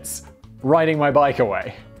 45 minutes riding my bike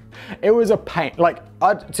away. It was a pain. Like,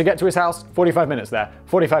 to get to his house, 45 minutes there,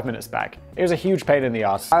 45 minutes back. It was a huge pain in the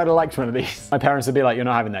ass. I would have liked one of these. My parents would be like, you're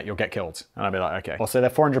not having that, you'll get killed. And I'd be like, okay. Also, they're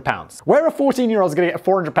 400 pounds. Where are 14-year-olds gonna get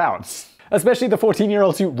 400 pounds? Especially the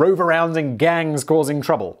 14-year-olds who rove around in gangs causing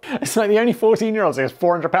trouble. It's like the only 14-year-olds who has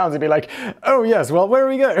 400 pounds would be like, oh yes, well, where are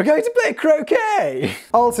we going? We're going to play croquet!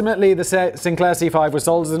 Ultimately, the Sinclair C5 was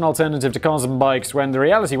sold as an alternative to cars and bikes when the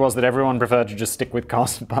reality was that everyone preferred to just stick with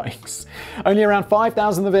cars and bikes. Only around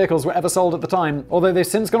 5,000 of the vehicles were ever sold at the time, although they've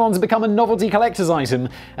since gone on to become a novelty collector's item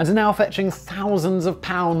and are now fetching thousands of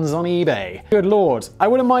pounds on eBay. Good lord, I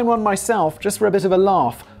wouldn't mind one myself, just for a bit of a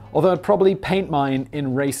laugh. Although I'd probably paint mine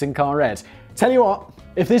in racing car red. Tell you what,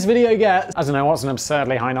 if this video gets, I don't know what's an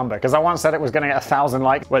absurdly high number, because I once said it was gonna get 1,000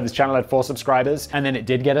 likes when this channel had 4 subscribers, and then it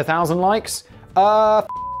did get 1,000 likes.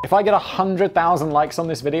 If I get 100,000 likes on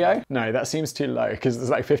this video, no, that seems too low, because there's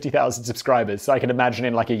like 50,000 subscribers, so I can imagine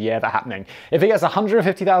in like a year that happening. If it gets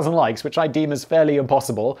 150,000 likes, which I deem as fairly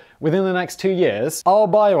impossible, within the next 2 years, I'll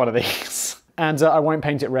buy one of these. And I won't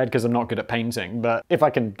paint it red because I'm not good at painting, but if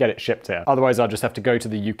I can get it shipped here. Otherwise, I'll just have to go to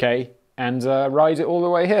the UK and ride it all the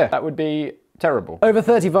way here. That would be terrible. Over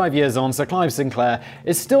 35 years on, Sir Clive Sinclair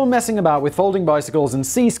is still messing about with folding bicycles and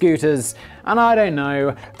sea-scooters, and I don't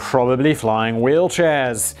know, probably flying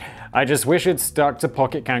wheelchairs. I just wish it stuck to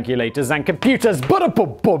pocket calculators and computers.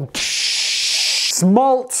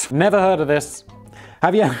 Smalt. Never heard of this.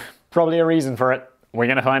 Have you? Probably a reason for it. We're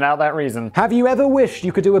gonna find out that reason. Have you ever wished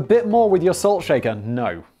you could do a bit more with your salt shaker?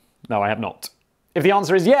 No. No, I have not. If the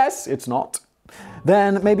answer is yes, it's not.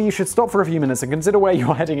 Then maybe you should stop for a few minutes and consider where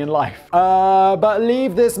you're heading in life. But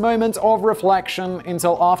leave this moment of reflection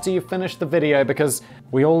until after you've finished the video because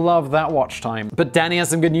we all love that watch time. But Danny has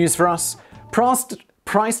some good news for us. Priced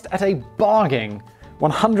at a bargain,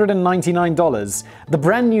 $199, the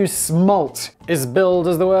brand new Smalt is billed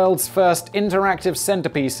as the world's first interactive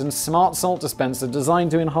centerpiece and smart salt dispenser designed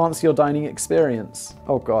to enhance your dining experience.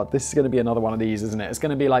 Oh god, this is going to be another one of these, isn't it? It's going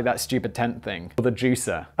to be like that stupid tent thing. Or the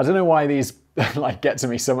juicer. I don't know why these like get to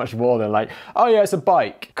me so much more than like, oh yeah, it's a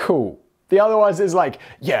bike. Cool. The other one is like,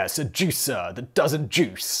 yes, a juicer that doesn't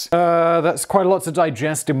juice. That's quite a lot to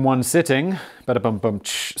digest in one sitting.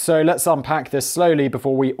 So let's unpack this slowly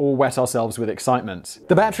before we all wet ourselves with excitement.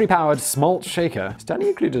 The battery-powered smalt shaker. Has Danny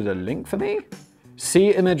included a link for me?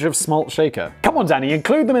 See image of smalt shaker. Come on, Danny,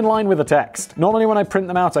 include them in line with the text. Normally when I print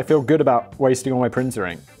them out, I feel good about wasting all my printer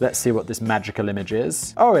ink. Let's see what this magical image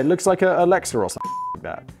is. Oh, it looks like a Alexa or something like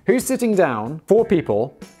that. Who's sitting down, 4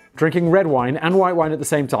 people, drinking red wine and white wine at the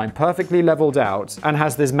same time, perfectly leveled out, and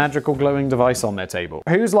has this magical glowing device on their table?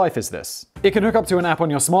 Whose life is this? It can hook up to an app on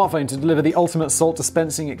your smartphone to deliver the ultimate salt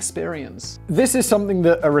dispensing experience. This is something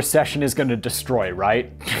that a recession is going to destroy,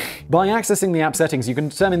 right? By accessing the app settings, you can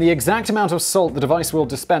determine the exact amount of salt the device will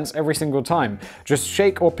dispense every single time. Just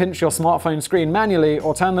shake or pinch your smartphone screen manually,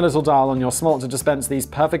 or turn the little dial on your smalt to dispense these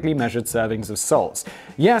perfectly measured servings of salt.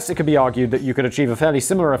 Yes, it could be argued that you could achieve a fairly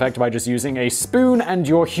similar effect by just using a spoon and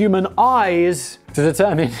your human eyes to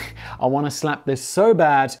determine, I want to slap this so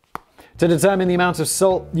bad, to determine the amount of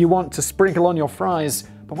salt you want to sprinkle on your fries.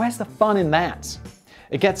 But where's the fun in that?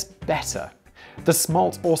 It gets better. The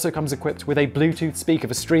smalt also comes equipped with a Bluetooth speaker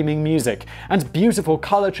for streaming music and beautiful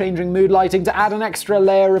color-changing mood lighting to add an extra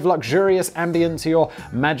layer of luxurious ambience to your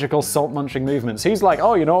magical salt-munching movements. Who's like,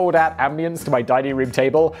 oh, you know what would add ambience to my dining room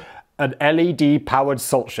table? An LED-powered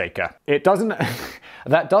salt shaker. It doesn't...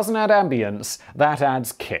 That doesn't add ambience, that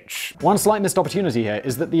adds kitsch. One slight missed opportunity here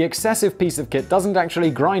is that the excessive piece of kit doesn't actually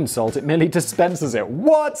grind salt, it merely dispenses it.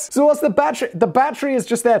 What? So what's the battery? The battery is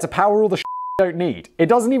just there to power all the you don't need. It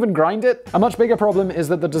doesn't even grind it? A much bigger problem is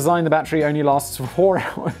that the design the battery only lasts for 4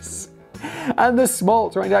 hours. And the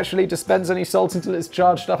smalt won't actually dispense any salt until it's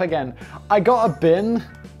charged up again. I got a bin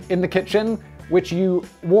in the kitchen which you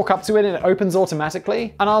walk up to it and it opens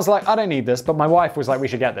automatically. And I was like, I don't need this, but my wife was like, we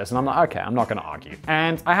should get this. And I'm like, okay, I'm not gonna argue.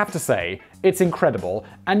 And I have to say, it's incredible.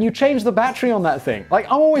 And you change the battery on that thing. Like,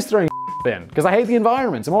 I'm always throwing in, because I hate the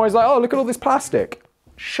environment. I'm always like, oh, look at all this plastic.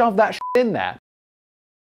 Shove that in there.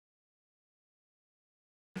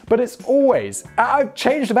 But it's always, I've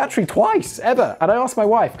changed the battery twice, ever. And I asked my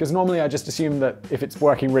wife, because normally I just assume that if it's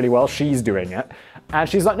working really well, she's doing it. And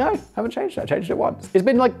she's like, no, haven't changed it. I changed it once. It's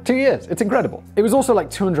been like 2 years. It's incredible. It was also like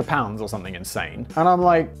 200 pounds or something insane. And I'm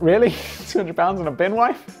like, really? 200 pounds on a bin,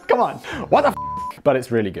 wife? Come on, what the f? But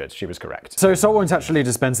it's really good. She was correct. So salt won't actually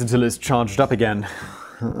dispense until it's charged up again.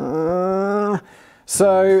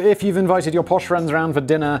 So if you've invited your posh friends around for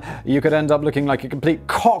dinner, you could end up looking like a complete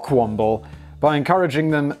cockwomble by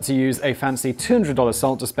encouraging them to use a fancy $200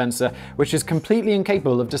 salt dispenser, which is completely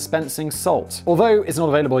incapable of dispensing salt. Although it's not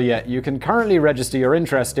available yet, you can currently register your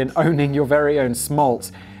interest in owning your very own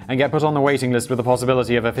smalt and get put on the waiting list with the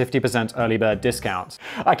possibility of a 50% early bird discount.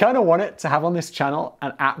 I kind of want it to have on this channel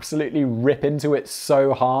and absolutely rip into it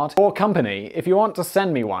so hard. Or company, if you want to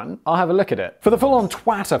send me one, I'll have a look at it. For the full-on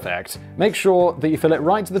twat effect, make sure that you fill it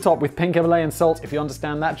right to the top with pink Himalayan salt. If you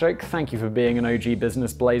understand that joke, thank you for being an OG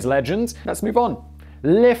Business Blaze legend. Let's move on.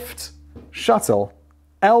 Lift Shuttle.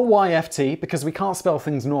 LYFT, because we can't spell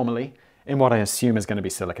things normally in what I assume is going to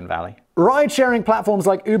be Silicon Valley. Ride-sharing platforms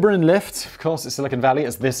like Uber and Lyft, of course it's Silicon Valley,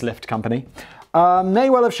 it's this Lyft company,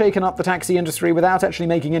 may well have shaken up the taxi industry without actually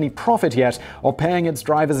making any profit yet or paying its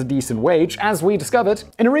drivers a decent wage, as we discovered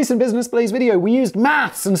in a recent Business Blaze video. We used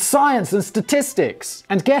maths and science and statistics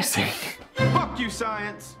and guessing. Fuck you,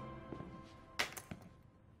 science!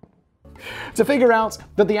 To figure out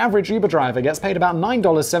that the average Uber driver gets paid about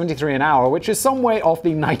 $9.73 an hour, which is some way off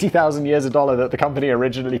the 90,000 years a dollar that the company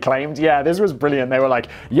originally claimed. Yeah, this was brilliant. They were like,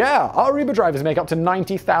 yeah, our Uber drivers make up to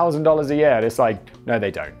 $90,000 a year. And it's like, no,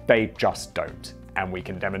 they don't. They just don't. And we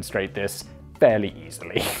can demonstrate this fairly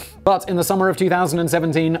easily. But in the summer of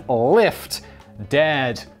 2017, Lyft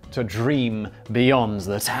dared to dream beyond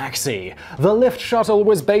the taxi. The Lyft shuttle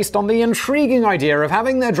was based on the intriguing idea of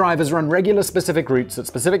having their drivers run regular specific routes at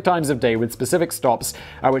specific times of day with specific stops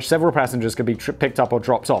at which several passengers could be picked up or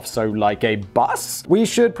dropped off. So like a bus? We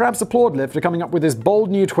should perhaps applaud Lyft for coming up with this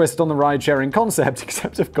bold new twist on the ride-sharing concept,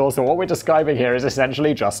 except of course what we're describing here is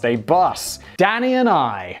essentially just a bus. Danny and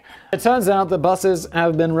I. It turns out that buses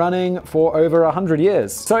have been running for over 100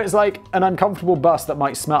 years. So it's like an uncomfortable bus that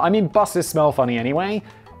might smell. I mean, buses smell funny anyway.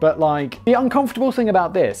 But like, the uncomfortable thing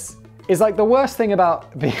about this is like the worst thing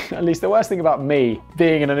about, at least the worst thing about me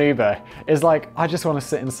being in an Uber is like, I just want to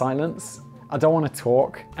sit in silence. I don't want to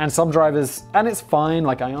talk. And some drivers, and it's fine,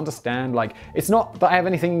 like I understand, like it's not that I have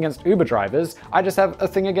anything against Uber drivers, I just have a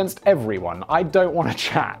thing against everyone. I don't want to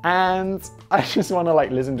chat. And I just want to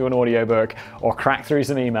like listen to an audiobook or crack through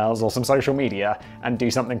some emails or some social media and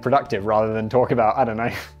do something productive rather than talk about, I don't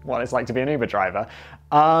know, what it's like to be an Uber driver.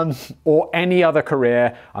 Or any other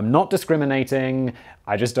career. I'm not discriminating.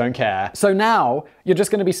 I just don't care. So now you're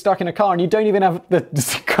just going to be stuck in a car and you don't even have the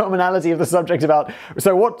commonality of the subject about,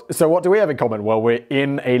 so what do we have in common? Well, we're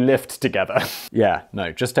in a lift together. Yeah,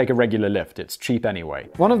 no, just take a regular lift. It's cheap anyway.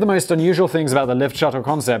 One of the most unusual things about the lift shuttle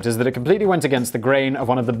concept is that it completely went against the grain of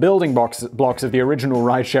one of the building blocks of the original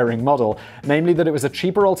ride-sharing model, namely that it was a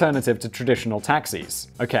cheaper alternative to traditional taxis.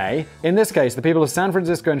 Okay, in this case, the people of San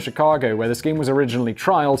Francisco and Chicago, where the scheme was originally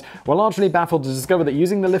trialed, were largely baffled to discover that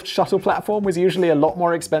using the lift shuttle platform was usually a lot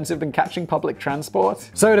more expensive than catching public transport.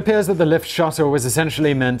 So it appears that the lift shuttle was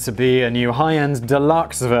essentially meant to be a new high-end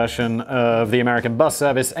deluxe version of the American bus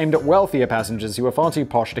service aimed at wealthier passengers who were far too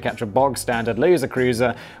posh to catch a bog-standard laser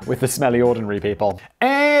cruiser with the smelly ordinary people.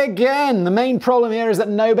 Again, the main problem here is that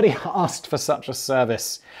nobody asked for such a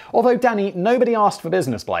service. Although, Danny, nobody asked for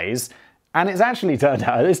Business Blaze, and it's actually turned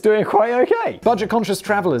out it's doing quite okay. Budget-conscious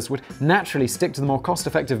travelers would naturally stick to the more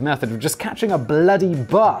cost-effective method of just catching a bloody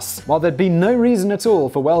bus, while there'd be no reason at all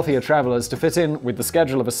for wealthier travelers to fit in with the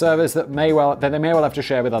schedule of a service that they may well have to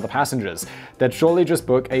share with other passengers. They'd surely just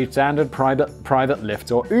book a standard private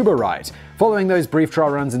Lyft or Uber ride. Following those brief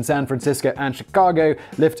trial runs in San Francisco and Chicago,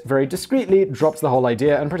 Lyft very discreetly dropped the whole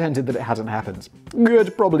idea and pretended that it hadn't happened.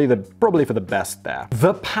 Good, probably for the best there.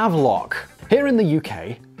 The Pavlok. Here in the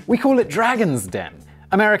UK, we call it Dragon's Den.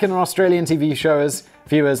 American and Australian TV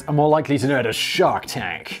viewers are more likely to know it as Shark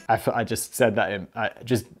Tank. I just said that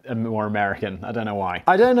just more American. I don't know why.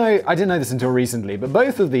 I didn't know this until recently, but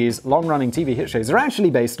both of these long-running TV hit shows are actually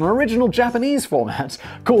based on an original Japanese format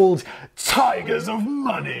called Tigers of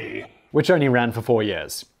Money, which only ran for 4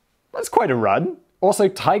 years. That's quite a run. Also,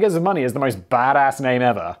 Tigers of Money is the most badass name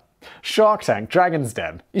ever. Shark Tank, Dragon's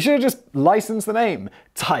Den. You should have just licensed the name,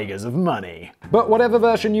 Tigers of Money. But whatever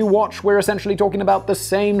version you watch, we're essentially talking about the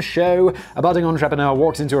same show. A budding entrepreneur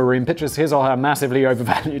walks into a room, pitches his or her massively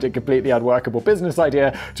overvalued and completely unworkable business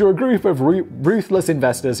idea to a group of ruthless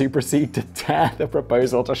investors who proceed to tear the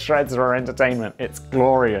proposal to shreds for entertainment. It's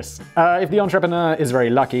glorious. If the entrepreneur is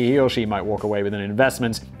very lucky, he or she might walk away with an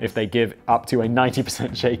investment if they give up to a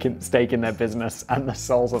 90% stake in their business and the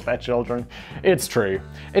souls of their children. It's true.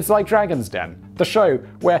 It's like Dragon's Den, the show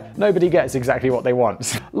where nobody gets exactly what they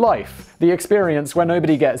want. Life, the experience where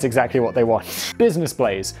nobody gets exactly what they want. Business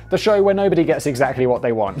Blaze, the show where nobody gets exactly what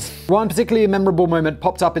they want. One particularly memorable moment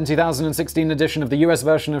popped up in 2016 edition of the US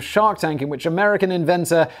version of Shark Tank, in which American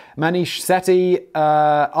inventor Manish Sethi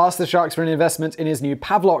asked the sharks for an investment in his new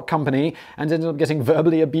Pavlok company and ended up getting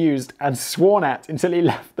verbally abused and sworn at until he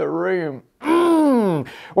left the room.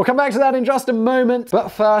 We'll come back to that in just a moment. But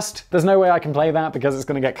first, there's no way I can play that because it's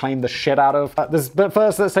going to get claimed the shit out of. But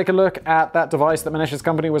first, let's take a look at that device that Manish's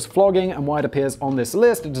company was flogging and why it appears on this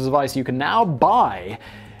list. It's a device you can now buy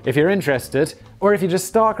if you're interested, or if you just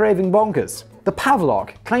start craving bonkers. The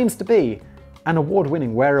Pavlok claims to be an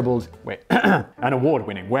award-winning wearable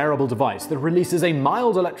device that releases a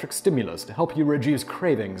mild electric stimulus to help you reduce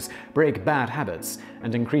cravings, break bad habits,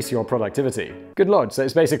 and increase your productivity. Good lord, so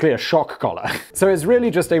it's basically a shock collar. So it's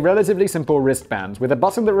really just a relatively simple wristband with a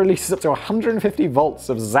button that releases up to 150 volts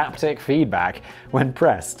of zaptic feedback when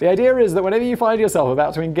pressed. The idea is that whenever you find yourself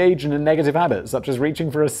about to engage in a negative habit, such as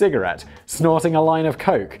reaching for a cigarette, snorting a line of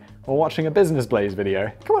coke, or watching a Business Blaze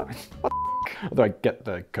video, come on, what the although I get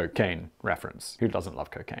the cocaine reference. Who doesn't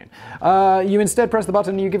love cocaine? You instead press the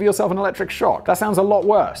button and you give yourself an electric shock. That sounds a lot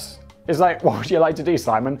worse. It's like, what would you like to do,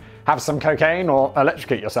 Simon? Have some cocaine or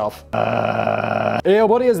electrocute yourself? Your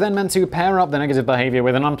body is then meant to pair up the negative behavior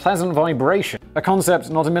with an unpleasant vibration. A concept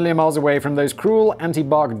not a million miles away from those cruel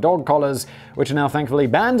anti-bark dog collars, which are now thankfully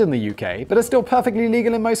banned in the UK, but are still perfectly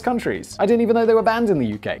legal in most countries. I didn't even know they were banned in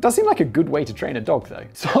the UK. Does seem like a good way to train a dog, though.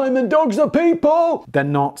 Simon, dogs are people! They're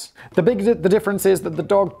not. The difference is that the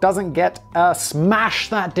dog doesn't get smash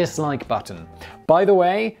that dislike button. By the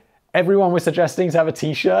way, everyone was suggesting to have a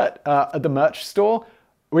t-shirt at the merch store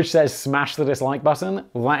which says smash the dislike button.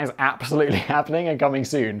 That is absolutely happening and coming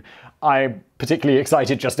soon. I'm particularly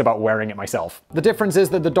excited just about wearing it myself. The difference is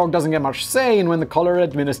that the dog doesn't get much say in when the collar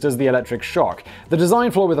administers the electric shock. The design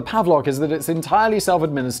flaw with the Pavlok is that it's entirely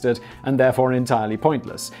self-administered and therefore entirely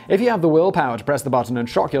pointless. If you have the willpower to press the button and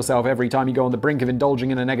shock yourself every time you go on the brink of indulging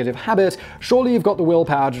in a negative habit, surely you've got the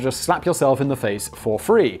willpower to just slap yourself in the face for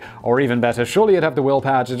free. Or even better, surely you'd have the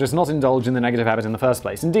willpower to just not indulge in the negative habit in the first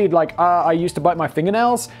place. Indeed, like, I used to bite my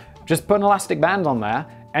fingernails. Just put an elastic band on there.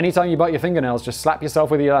 anytime you bite your fingernails, just slap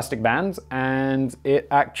yourself with the elastic band, and it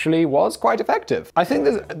actually was quite effective. I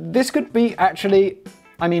think this could be actually,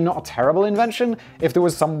 I mean, not a terrible invention if there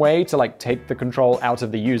was some way to like take the control out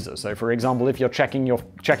of the user. So for example, if you're checking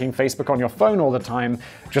Facebook on your phone all the time,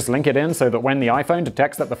 just link it in so that when the iPhone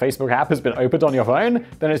detects that the Facebook app has been opened on your phone,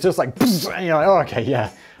 then it's just like, and you're like, oh, okay,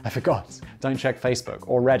 yeah, I forgot. Don't check Facebook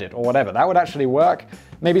or Reddit or whatever. That would actually work.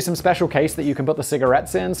 Maybe some special case that you can put the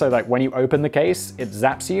cigarettes in so like when you open the case, it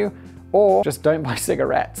zaps you. Or just don't buy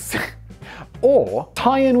cigarettes. Or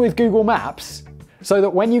tie in with Google Maps so that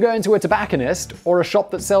when you go into a tobacconist or a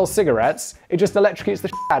shop that sells cigarettes, it just electrocutes the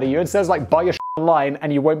shit out of you and says like, buy your shit online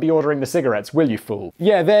and you won't be ordering the cigarettes, will you fool?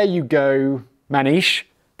 Yeah, there you go, Manish.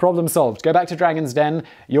 Problem solved. Go back to Dragon's Den.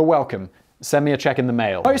 You're welcome. Send me a check in the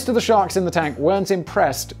mail. Most of the sharks in the tank weren't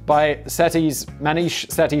impressed by Manish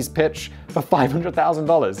Sethi's pitch for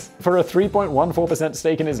 $500,000 for a 3.14%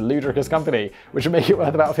 stake in his ludicrous company, which would make it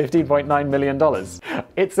worth about $15.9 million.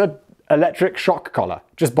 It's an electric shock collar.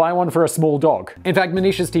 Just buy one for a small dog. In fact,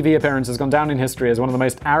 Manish's TV appearance has gone down in history as one of the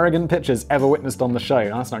most arrogant pitches ever witnessed on the show.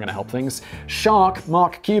 That's not going to help things. Shark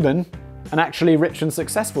Mark Cuban, an actually rich and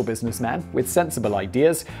successful businessman with sensible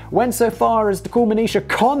ideas, went so far as to call Manish a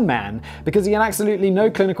con man because he had absolutely no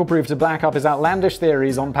clinical proof to back up his outlandish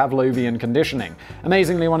theories on Pavlovian conditioning.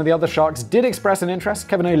 Amazingly, one of the other sharks did express an interest.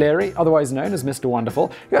 Kevin O'Leary, otherwise known as Mr.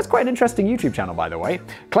 Wonderful, who has quite an interesting YouTube channel by the way,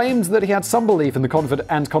 claimed that he had some belief in the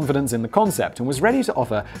confidence in the concept and was ready to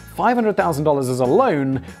offer $500,000 as a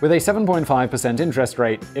loan with a 7.5% interest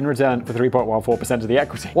rate in return for 3.14% of the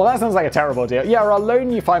equity. Well, that sounds like a terrible deal. Yeah, I'll loan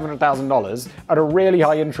you $500,000 at a really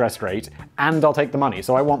high interest rate, and I'll take the money.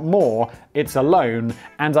 So I want more, it's a loan,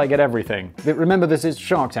 and I get everything. But remember, this is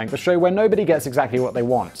Shark Tank, the show where nobody gets exactly what they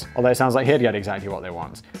want. Although it sounds like he'd get exactly what they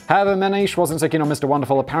want. However, Manish wasn't so keen on Mr.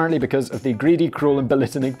 Wonderful, apparently because of the greedy, cruel, and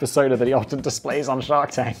belittling persona that he often displays on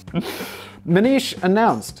Shark Tank. Manish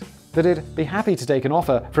announced that he'd be happy to take an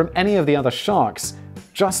offer from any of the other sharks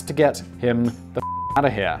just to get him the out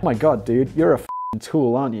of here. Oh my god, dude, you're a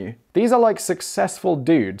tool, aren't you? These are like successful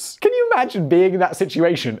dudes. Can you imagine being in that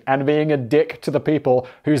situation and being a dick to the people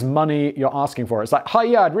whose money you're asking for? It's like, hi,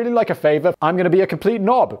 yeah, I'd really like a favor. I'm gonna be a complete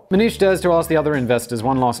knob. Manish dares to ask the other investors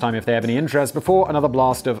one last time if they have any interest before another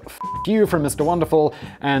blast of F you from Mr. Wonderful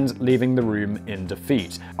and leaving the room in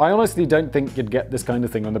defeat. I honestly don't think you'd get this kind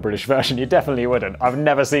of thing on the British version. You definitely wouldn't. I've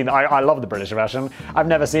never seen, I love the British version. I've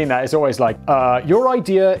never seen that. It's always like, your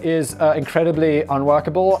idea is incredibly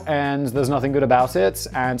unworkable and there's nothing good about it,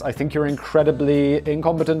 and I think you're incredibly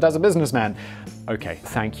incompetent as a businessman. Okay,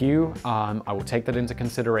 thank you. I will take that into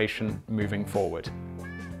consideration moving forward.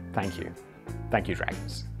 Thank you. Thank you,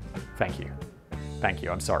 dragons. Thank you. Thank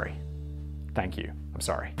you. I'm sorry. Thank you. I'm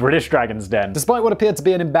sorry. British Dragon's Den. Despite what appeared to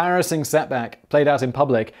be an embarrassing setback played out in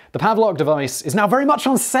public, the Pavlok device is now very much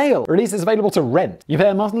on sale. Release is available to rent. You pay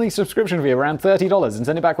a monthly subscription fee of around $30 and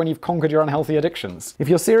send it back when you've conquered your unhealthy addictions. If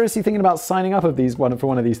you're seriously thinking about signing up for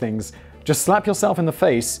one of these things, just slap yourself in the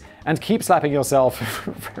face and keep slapping yourself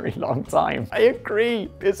for a very long time. I agree.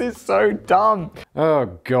 This is so dumb.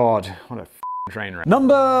 Oh god, what a train wreck.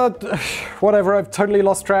 Number whatever, I've totally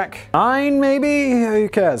lost track. 9 maybe? Who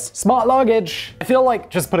cares? Smart luggage. I feel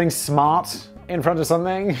like just putting smart in front of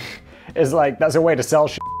something is like, that's a way to sell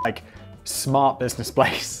shit, like smart business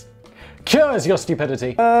place. Cures your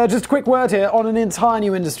stupidity. Just a quick word here on an entire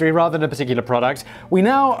new industry rather than a particular product. We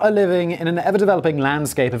now are living in an ever-developing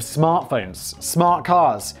landscape of smartphones, smart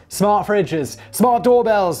cars, smart fridges, smart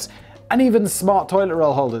doorbells, and even smart toilet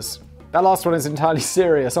roll holders. That last one is entirely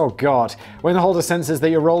serious, oh god. When the holder senses that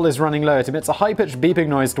your roll is running low, it emits a high-pitched beeping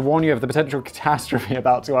noise to warn you of the potential catastrophe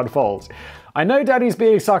about to unfold. I know Daddy's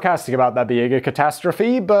being sarcastic about that being a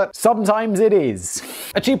catastrophe, but sometimes it is.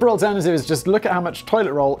 A cheaper alternative is just look at how much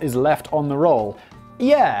toilet roll is left on the roll.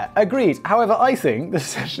 Yeah, agreed. However, I think this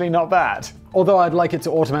is actually not bad. Although I'd like it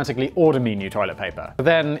to automatically order me new toilet paper. But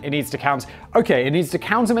then it needs to count, okay, it needs to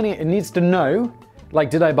count how many, it needs to know, like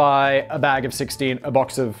did I buy a bag of 16, a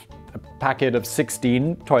packet of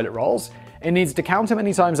 16 toilet rolls? It needs to count how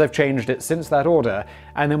many times I've changed it since that order,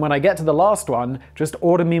 and then when I get to the last one, just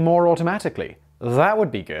order me more automatically. That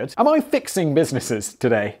would be good. Am I fixing businesses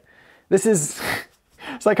today? This is...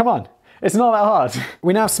 it's like, come on. It's not that hard.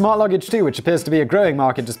 We now have smart luggage too, which appears to be a growing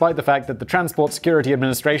market despite the fact that the Transport Security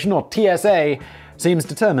Administration, or TSA, seems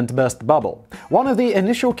determined to burst the bubble. One of the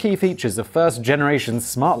initial key features of first-generation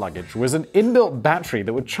smart luggage was an inbuilt battery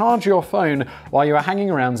that would charge your phone while you were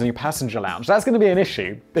hanging around in your passenger lounge. That's going to be an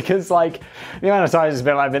issue, because like, the amount of times it's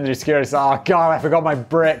been like, I've been to security, oh god, I forgot my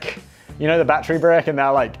brick. You know, the battery brick, and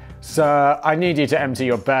they're like, sir, I need you to empty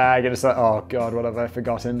your bag, and it's like, oh god, what have I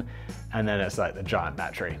forgotten? and then it's like the giant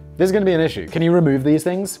battery. This is going to be an issue. Can you remove these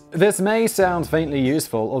things? This may sound faintly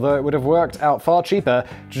useful, although it would have worked out far cheaper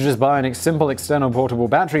to just buy a simple external portable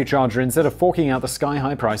battery charger instead of forking out the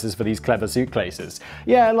sky-high prices for these clever suitcases.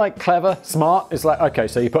 Yeah, like clever, smart. It's like, okay,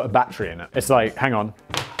 so you put a battery in it. It's like, hang on.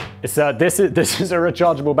 It's this is a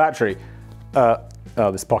rechargeable battery.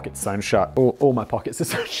 Oh, this pocket's sewn shut. All my pockets are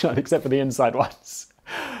sewn shut except for the inside ones.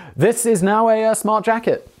 This is now a smart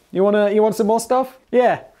jacket. You want some more stuff?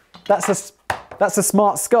 Yeah. That's a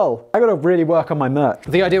smart skull. I gotta really work on my merch.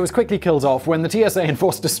 The idea was quickly killed off when the TSA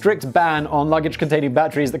enforced a strict ban on luggage containing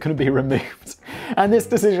batteries that couldn't be removed. And this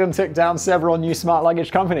decision took down several new smart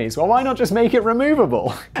luggage companies. Well, why not just make it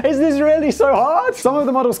removable? Is this really so hard? Some of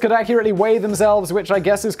the models could accurately weigh themselves, which I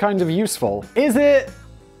guess is kind of useful. Is it?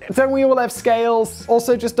 Don't we all have scales?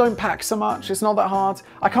 Also, just don't pack so much. It's not that hard.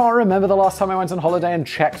 I can't remember the last time I went on holiday and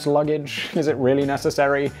checked luggage. Is it really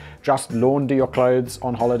necessary? Just launder your clothes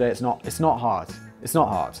on holiday. It's not hard. It's not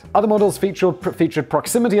hard. Other models featured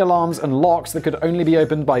proximity alarms and locks that could only be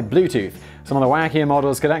opened by Bluetooth. Some of the wackier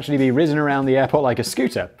models could actually be ridden around the airport like a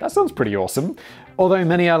scooter. That sounds pretty awesome. Although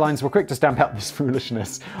many airlines were quick to stamp out this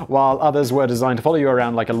foolishness, while others were designed to follow you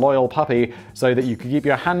around like a loyal puppy so that you could keep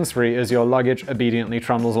your hands free as your luggage obediently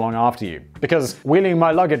trundles along after you. Because wheeling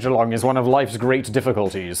my luggage along is one of life's great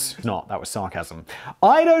difficulties. Not, that was sarcasm.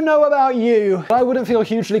 I don't know about you, but I wouldn't feel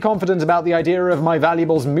hugely confident about the idea of my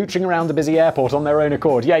valuables mooching around a busy airport on their own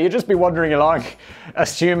accord. Yeah, you'd just be wandering along,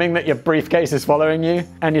 assuming that your briefcase is following you,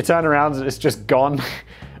 and you turn around and it's just gone.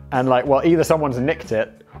 And like, well, either someone's nicked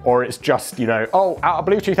it, or it's just, you know, oh, out of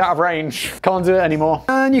Bluetooth, out of range. Can't do it anymore.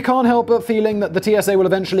 And you can't help but feeling that the TSA will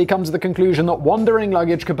eventually come to the conclusion that wandering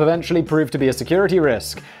luggage could eventually prove to be a security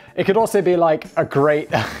risk. It could also be like a great,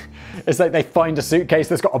 it's like they find a suitcase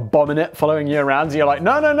that's got a bomb in it following you around, and you're like,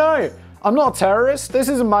 no, no, no, I'm not a terrorist. This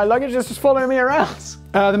isn't my luggage, it's just following me around.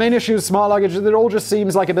 The main issue with smart luggage is that it all just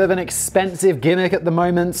seems like a bit of an expensive gimmick at the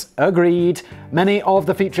moment. Agreed. Many of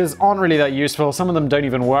the features aren't really that useful, some of them don't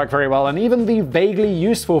even work very well, and even the vaguely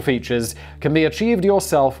useful features can be achieved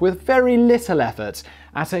yourself with very little effort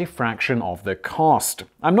at a fraction of the cost.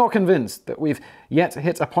 I'm not convinced that we've yet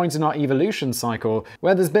hit a point in our evolution cycle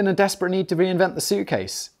where there's been a desperate need to reinvent the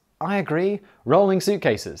suitcase. I agree. Rolling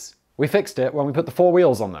suitcases. We fixed it when we put the 4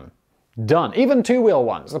 wheels on them. Done. Even 2-wheel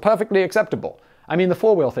ones are perfectly acceptable. I mean, the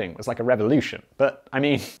 4-wheel thing was like a revolution, but I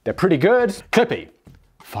mean, they're pretty good. Clippy.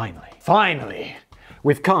 Finally,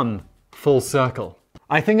 we've come full circle.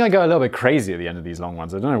 I think I go a little bit crazy at the end of these long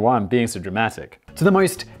ones. I don't know why I'm being so dramatic. To the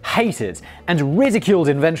most hated and ridiculed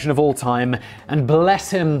invention of all time, and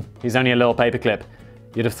bless him, he's only a little paperclip.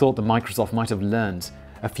 You'd have thought that Microsoft might have learned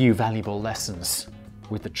a few valuable lessons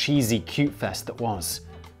with the cheesy cute fest that was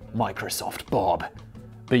Microsoft Bob.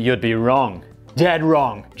 But you'd be wrong. Dead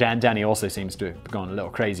wrong. Danny also seems to have gone a little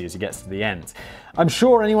crazy as he gets to the end. I'm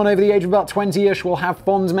sure anyone over the age of about 20-ish will have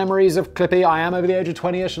fond memories of Clippy. I am over the age of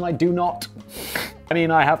 20-ish and I do not. I mean,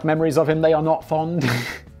 I have memories of him, they are not fond.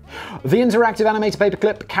 The interactive animated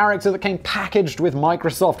paperclip character that came packaged with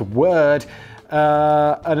Microsoft Word,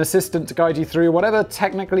 an assistant to guide you through whatever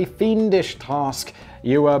technically fiendish task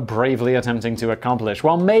you were bravely attempting to accomplish.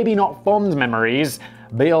 Well, maybe not fond memories,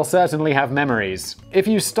 but you'll certainly have memories. If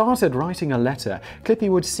you started writing a letter, Clippy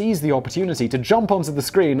would seize the opportunity to jump onto the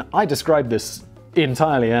screen. I described this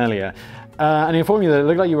entirely earlier, and inform you that it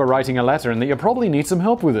looked like you were writing a letter and that you probably need some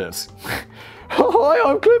help with it. Hi,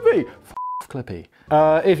 I'm Clippy! Clippy.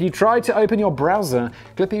 If you tried to open your browser,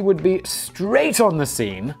 Clippy would be straight on the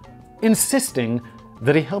scene, insisting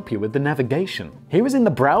that he help you with the navigation. He was in the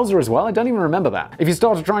browser as well? I don't even remember that. If you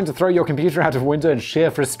started trying to throw your computer out of window in sheer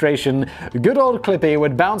frustration, good old Clippy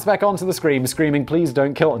would bounce back onto the screen screaming, please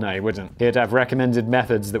don't kill— no, he wouldn't. He'd have recommended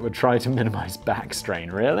methods that would try to minimize back strain.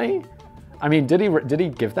 Really? I mean, did he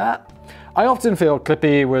give that? I often feel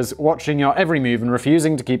Clippy was watching your every move and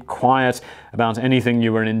refusing to keep quiet about anything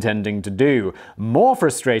you were intending to do. More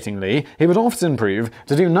frustratingly, he would often prove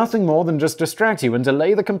to do nothing more than just distract you and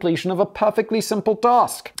delay the completion of a perfectly simple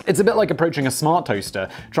task. It's a bit like approaching a smart toaster,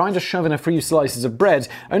 trying to shove in a few slices of bread,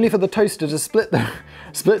 only for the toaster to split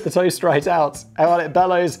the toast right out, and while it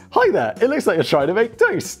bellows, hi there, it looks like you're trying to make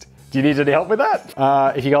toast. Do you need any help with that?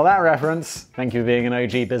 If you got that reference, thank you for being an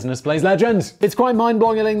OG Business Plays legend. It's quite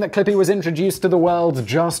mind-boggling that Clippy was introduced to the world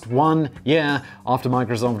just 1 year after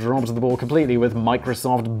Microsoft dropped the ball completely with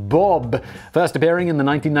Microsoft Bob. First appearing in the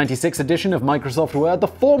 1996 edition of Microsoft Word, the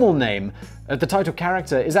formal name of the title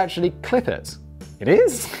character is actually Clippit. It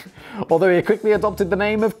is? Although he quickly adopted the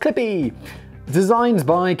name of Clippy. Designed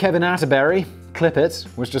by Kevin Atterbury, Clippit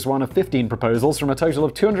was just one of 15 proposals from a total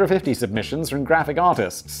of 250 submissions from graphic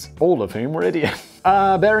artists, all of whom were idiots.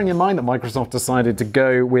 Bearing in mind that Microsoft decided to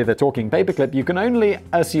go with a talking paperclip, you can only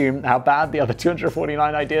assume how bad the other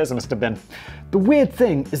 249 ideas must have been. The weird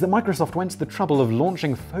thing is that Microsoft went to the trouble of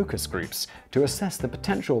launching focus groups to assess the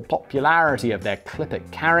potential popularity of their Clipper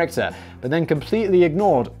character, but then completely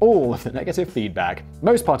ignored all of the negative feedback.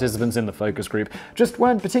 Most participants in the focus group just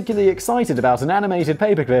weren't particularly excited about an animated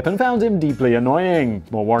paperclip and found him deeply annoying.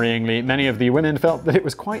 More worryingly, many of the women felt that it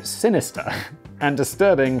was quite sinister and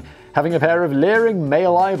disturbing, having a pair of leering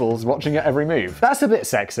male eyeballs watching your every move. That's a bit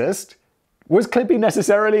sexist. Was Clippy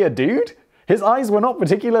necessarily a dude? His eyes were not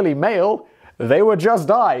particularly male. They were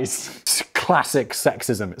just eyes. Classic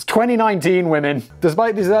sexism. It's 2019, women.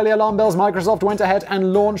 Despite these early alarm bells, Microsoft went ahead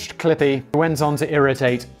and launched Clippy, who went on to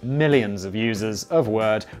irritate millions of users of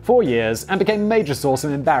Word for years and became a major source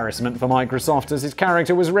of embarrassment for Microsoft, as his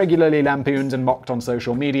character was regularly lampooned and mocked on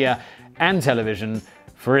social media and television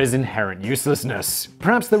for his inherent uselessness.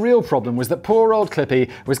 Perhaps the real problem was that poor old Clippy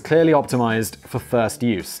was clearly optimized for first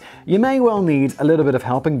use. You may well need a little bit of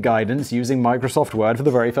help and guidance using Microsoft Word for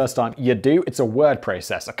the very first time. You do? It's a word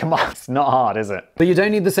processor. Come on, it's not hard, is it? But you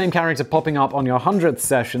don't need the same character popping up on your 100th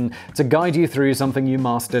session to guide you through something you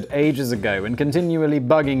mastered ages ago and continually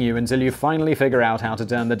bugging you until you finally figure out how to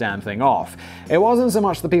turn the damn thing off. It wasn't so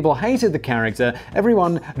much that people hated the character,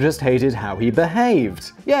 everyone just hated how he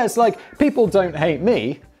behaved. Yeah, it's like, people don't hate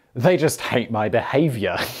me, they just hate my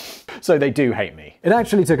behavior. So they do hate me. It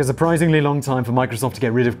actually took a surprisingly long time for Microsoft to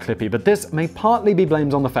get rid of Clippy, but this may partly be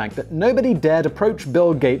blamed on the fact that nobody dared approach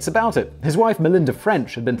Bill Gates about it. His wife Melinda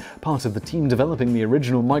French had been part of the team developing the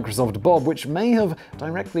original Microsoft Bob, which may have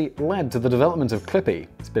directly led to the development of Clippy.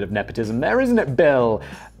 It's a bit of nepotism there, isn't it, Bill?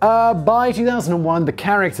 By 2001, the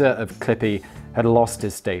character of Clippy had lost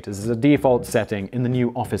his status as a default setting in the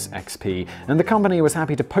new Office XP, and the company was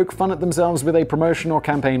happy to poke fun at themselves with a promotional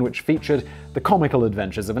campaign which featured the comical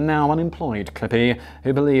adventures of a now unemployed Clippy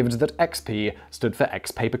who believed that XP stood for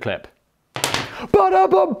X Paperclip.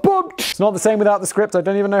 It's not the same without the script, I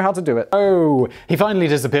don't even know how to do it. Oh, he finally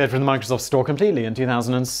disappeared from the Microsoft Store completely in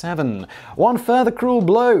 2007. One further cruel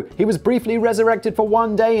blow, he was briefly resurrected for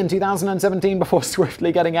one day in 2017 before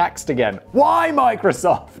swiftly getting axed again. Why,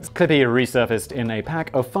 Microsoft? Clippy resurfaced in a pack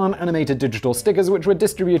of fun animated digital stickers which were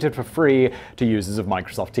distributed for free to users of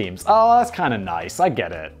Microsoft Teams. Oh, that's kinda nice, I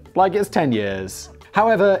get it. Like, it's 10 years.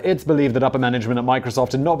 However, it's believed that upper management at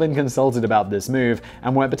Microsoft had not been consulted about this move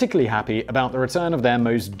and weren't particularly happy about the return of their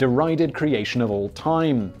most derided creation of all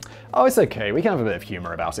time. Oh, it's okay, we can have a bit of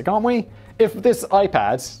humor about it, can't we? If this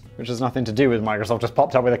iPad, which has nothing to do with Microsoft, just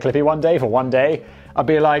popped up with a Clippy one day for one day, I'd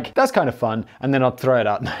be like, that's kind of fun, and then I'd throw it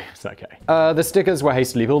out. No, it's okay. The stickers were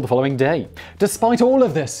hastily pulled the following day. Despite all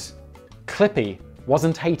of this, Clippy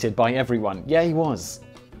wasn't hated by everyone. Yeah, he was.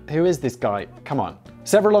 Who is this guy? Come on.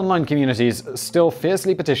 Several online communities still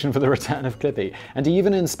fiercely petition for the return of Clippy, and he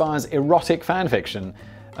even inspires erotic fanfiction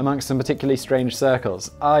amongst some particularly strange circles.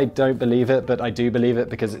 I don't believe it, but I do believe it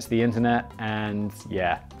because it's the internet, and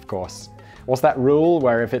yeah, of course. What's that rule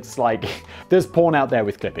where if it's like, there's porn out there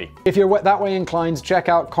with Clippy? If you're that way inclined, check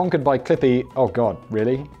out Conquered by Clippy. Oh god,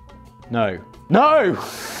 really? No. No!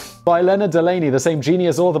 By Leonard Delaney, the same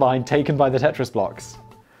genius author behind Taken by the Tetris Blocks.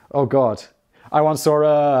 Oh god. I once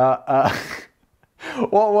saw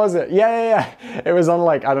what was it? Yeah. It was on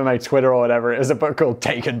like, I don't know, Twitter or whatever. It was a book called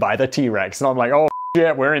Taken by the T-Rex. And I'm like, oh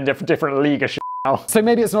shit, we're in different league of shit now. So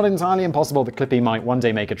maybe it's not entirely impossible that Clippy might one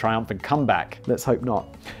day make a triumphant comeback. Let's hope not.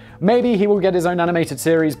 Maybe he will get his own animated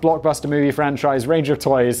series, blockbuster movie franchise, range of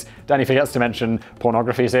toys. Danny forgets to mention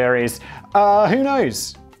pornography series. Who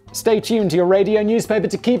knows? Stay tuned to your radio newspaper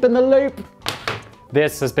to keep in the loop.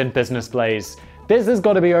 This has been Business Blaze. This has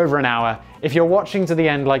got to be over an hour. If you're watching to the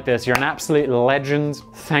end like this, you're an absolute legend.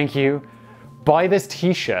 Thank you. Buy this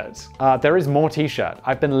t-shirt. There is more t-shirt.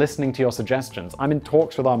 I've been listening to your suggestions. I'm in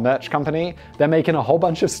talks with our merch company. They're making a whole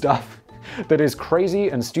bunch of stuff that is crazy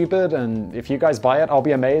and stupid, and if you guys buy it, I'll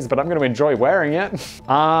be amazed, but I'm going to enjoy wearing it.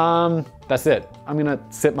 That's it. I'm going to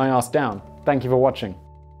sit my ass down. Thank you for watching.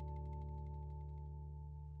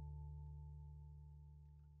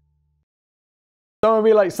 Someone will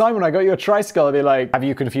be like, Simon, I got you a tricycle. I'll be like, have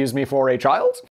you confused me for a child?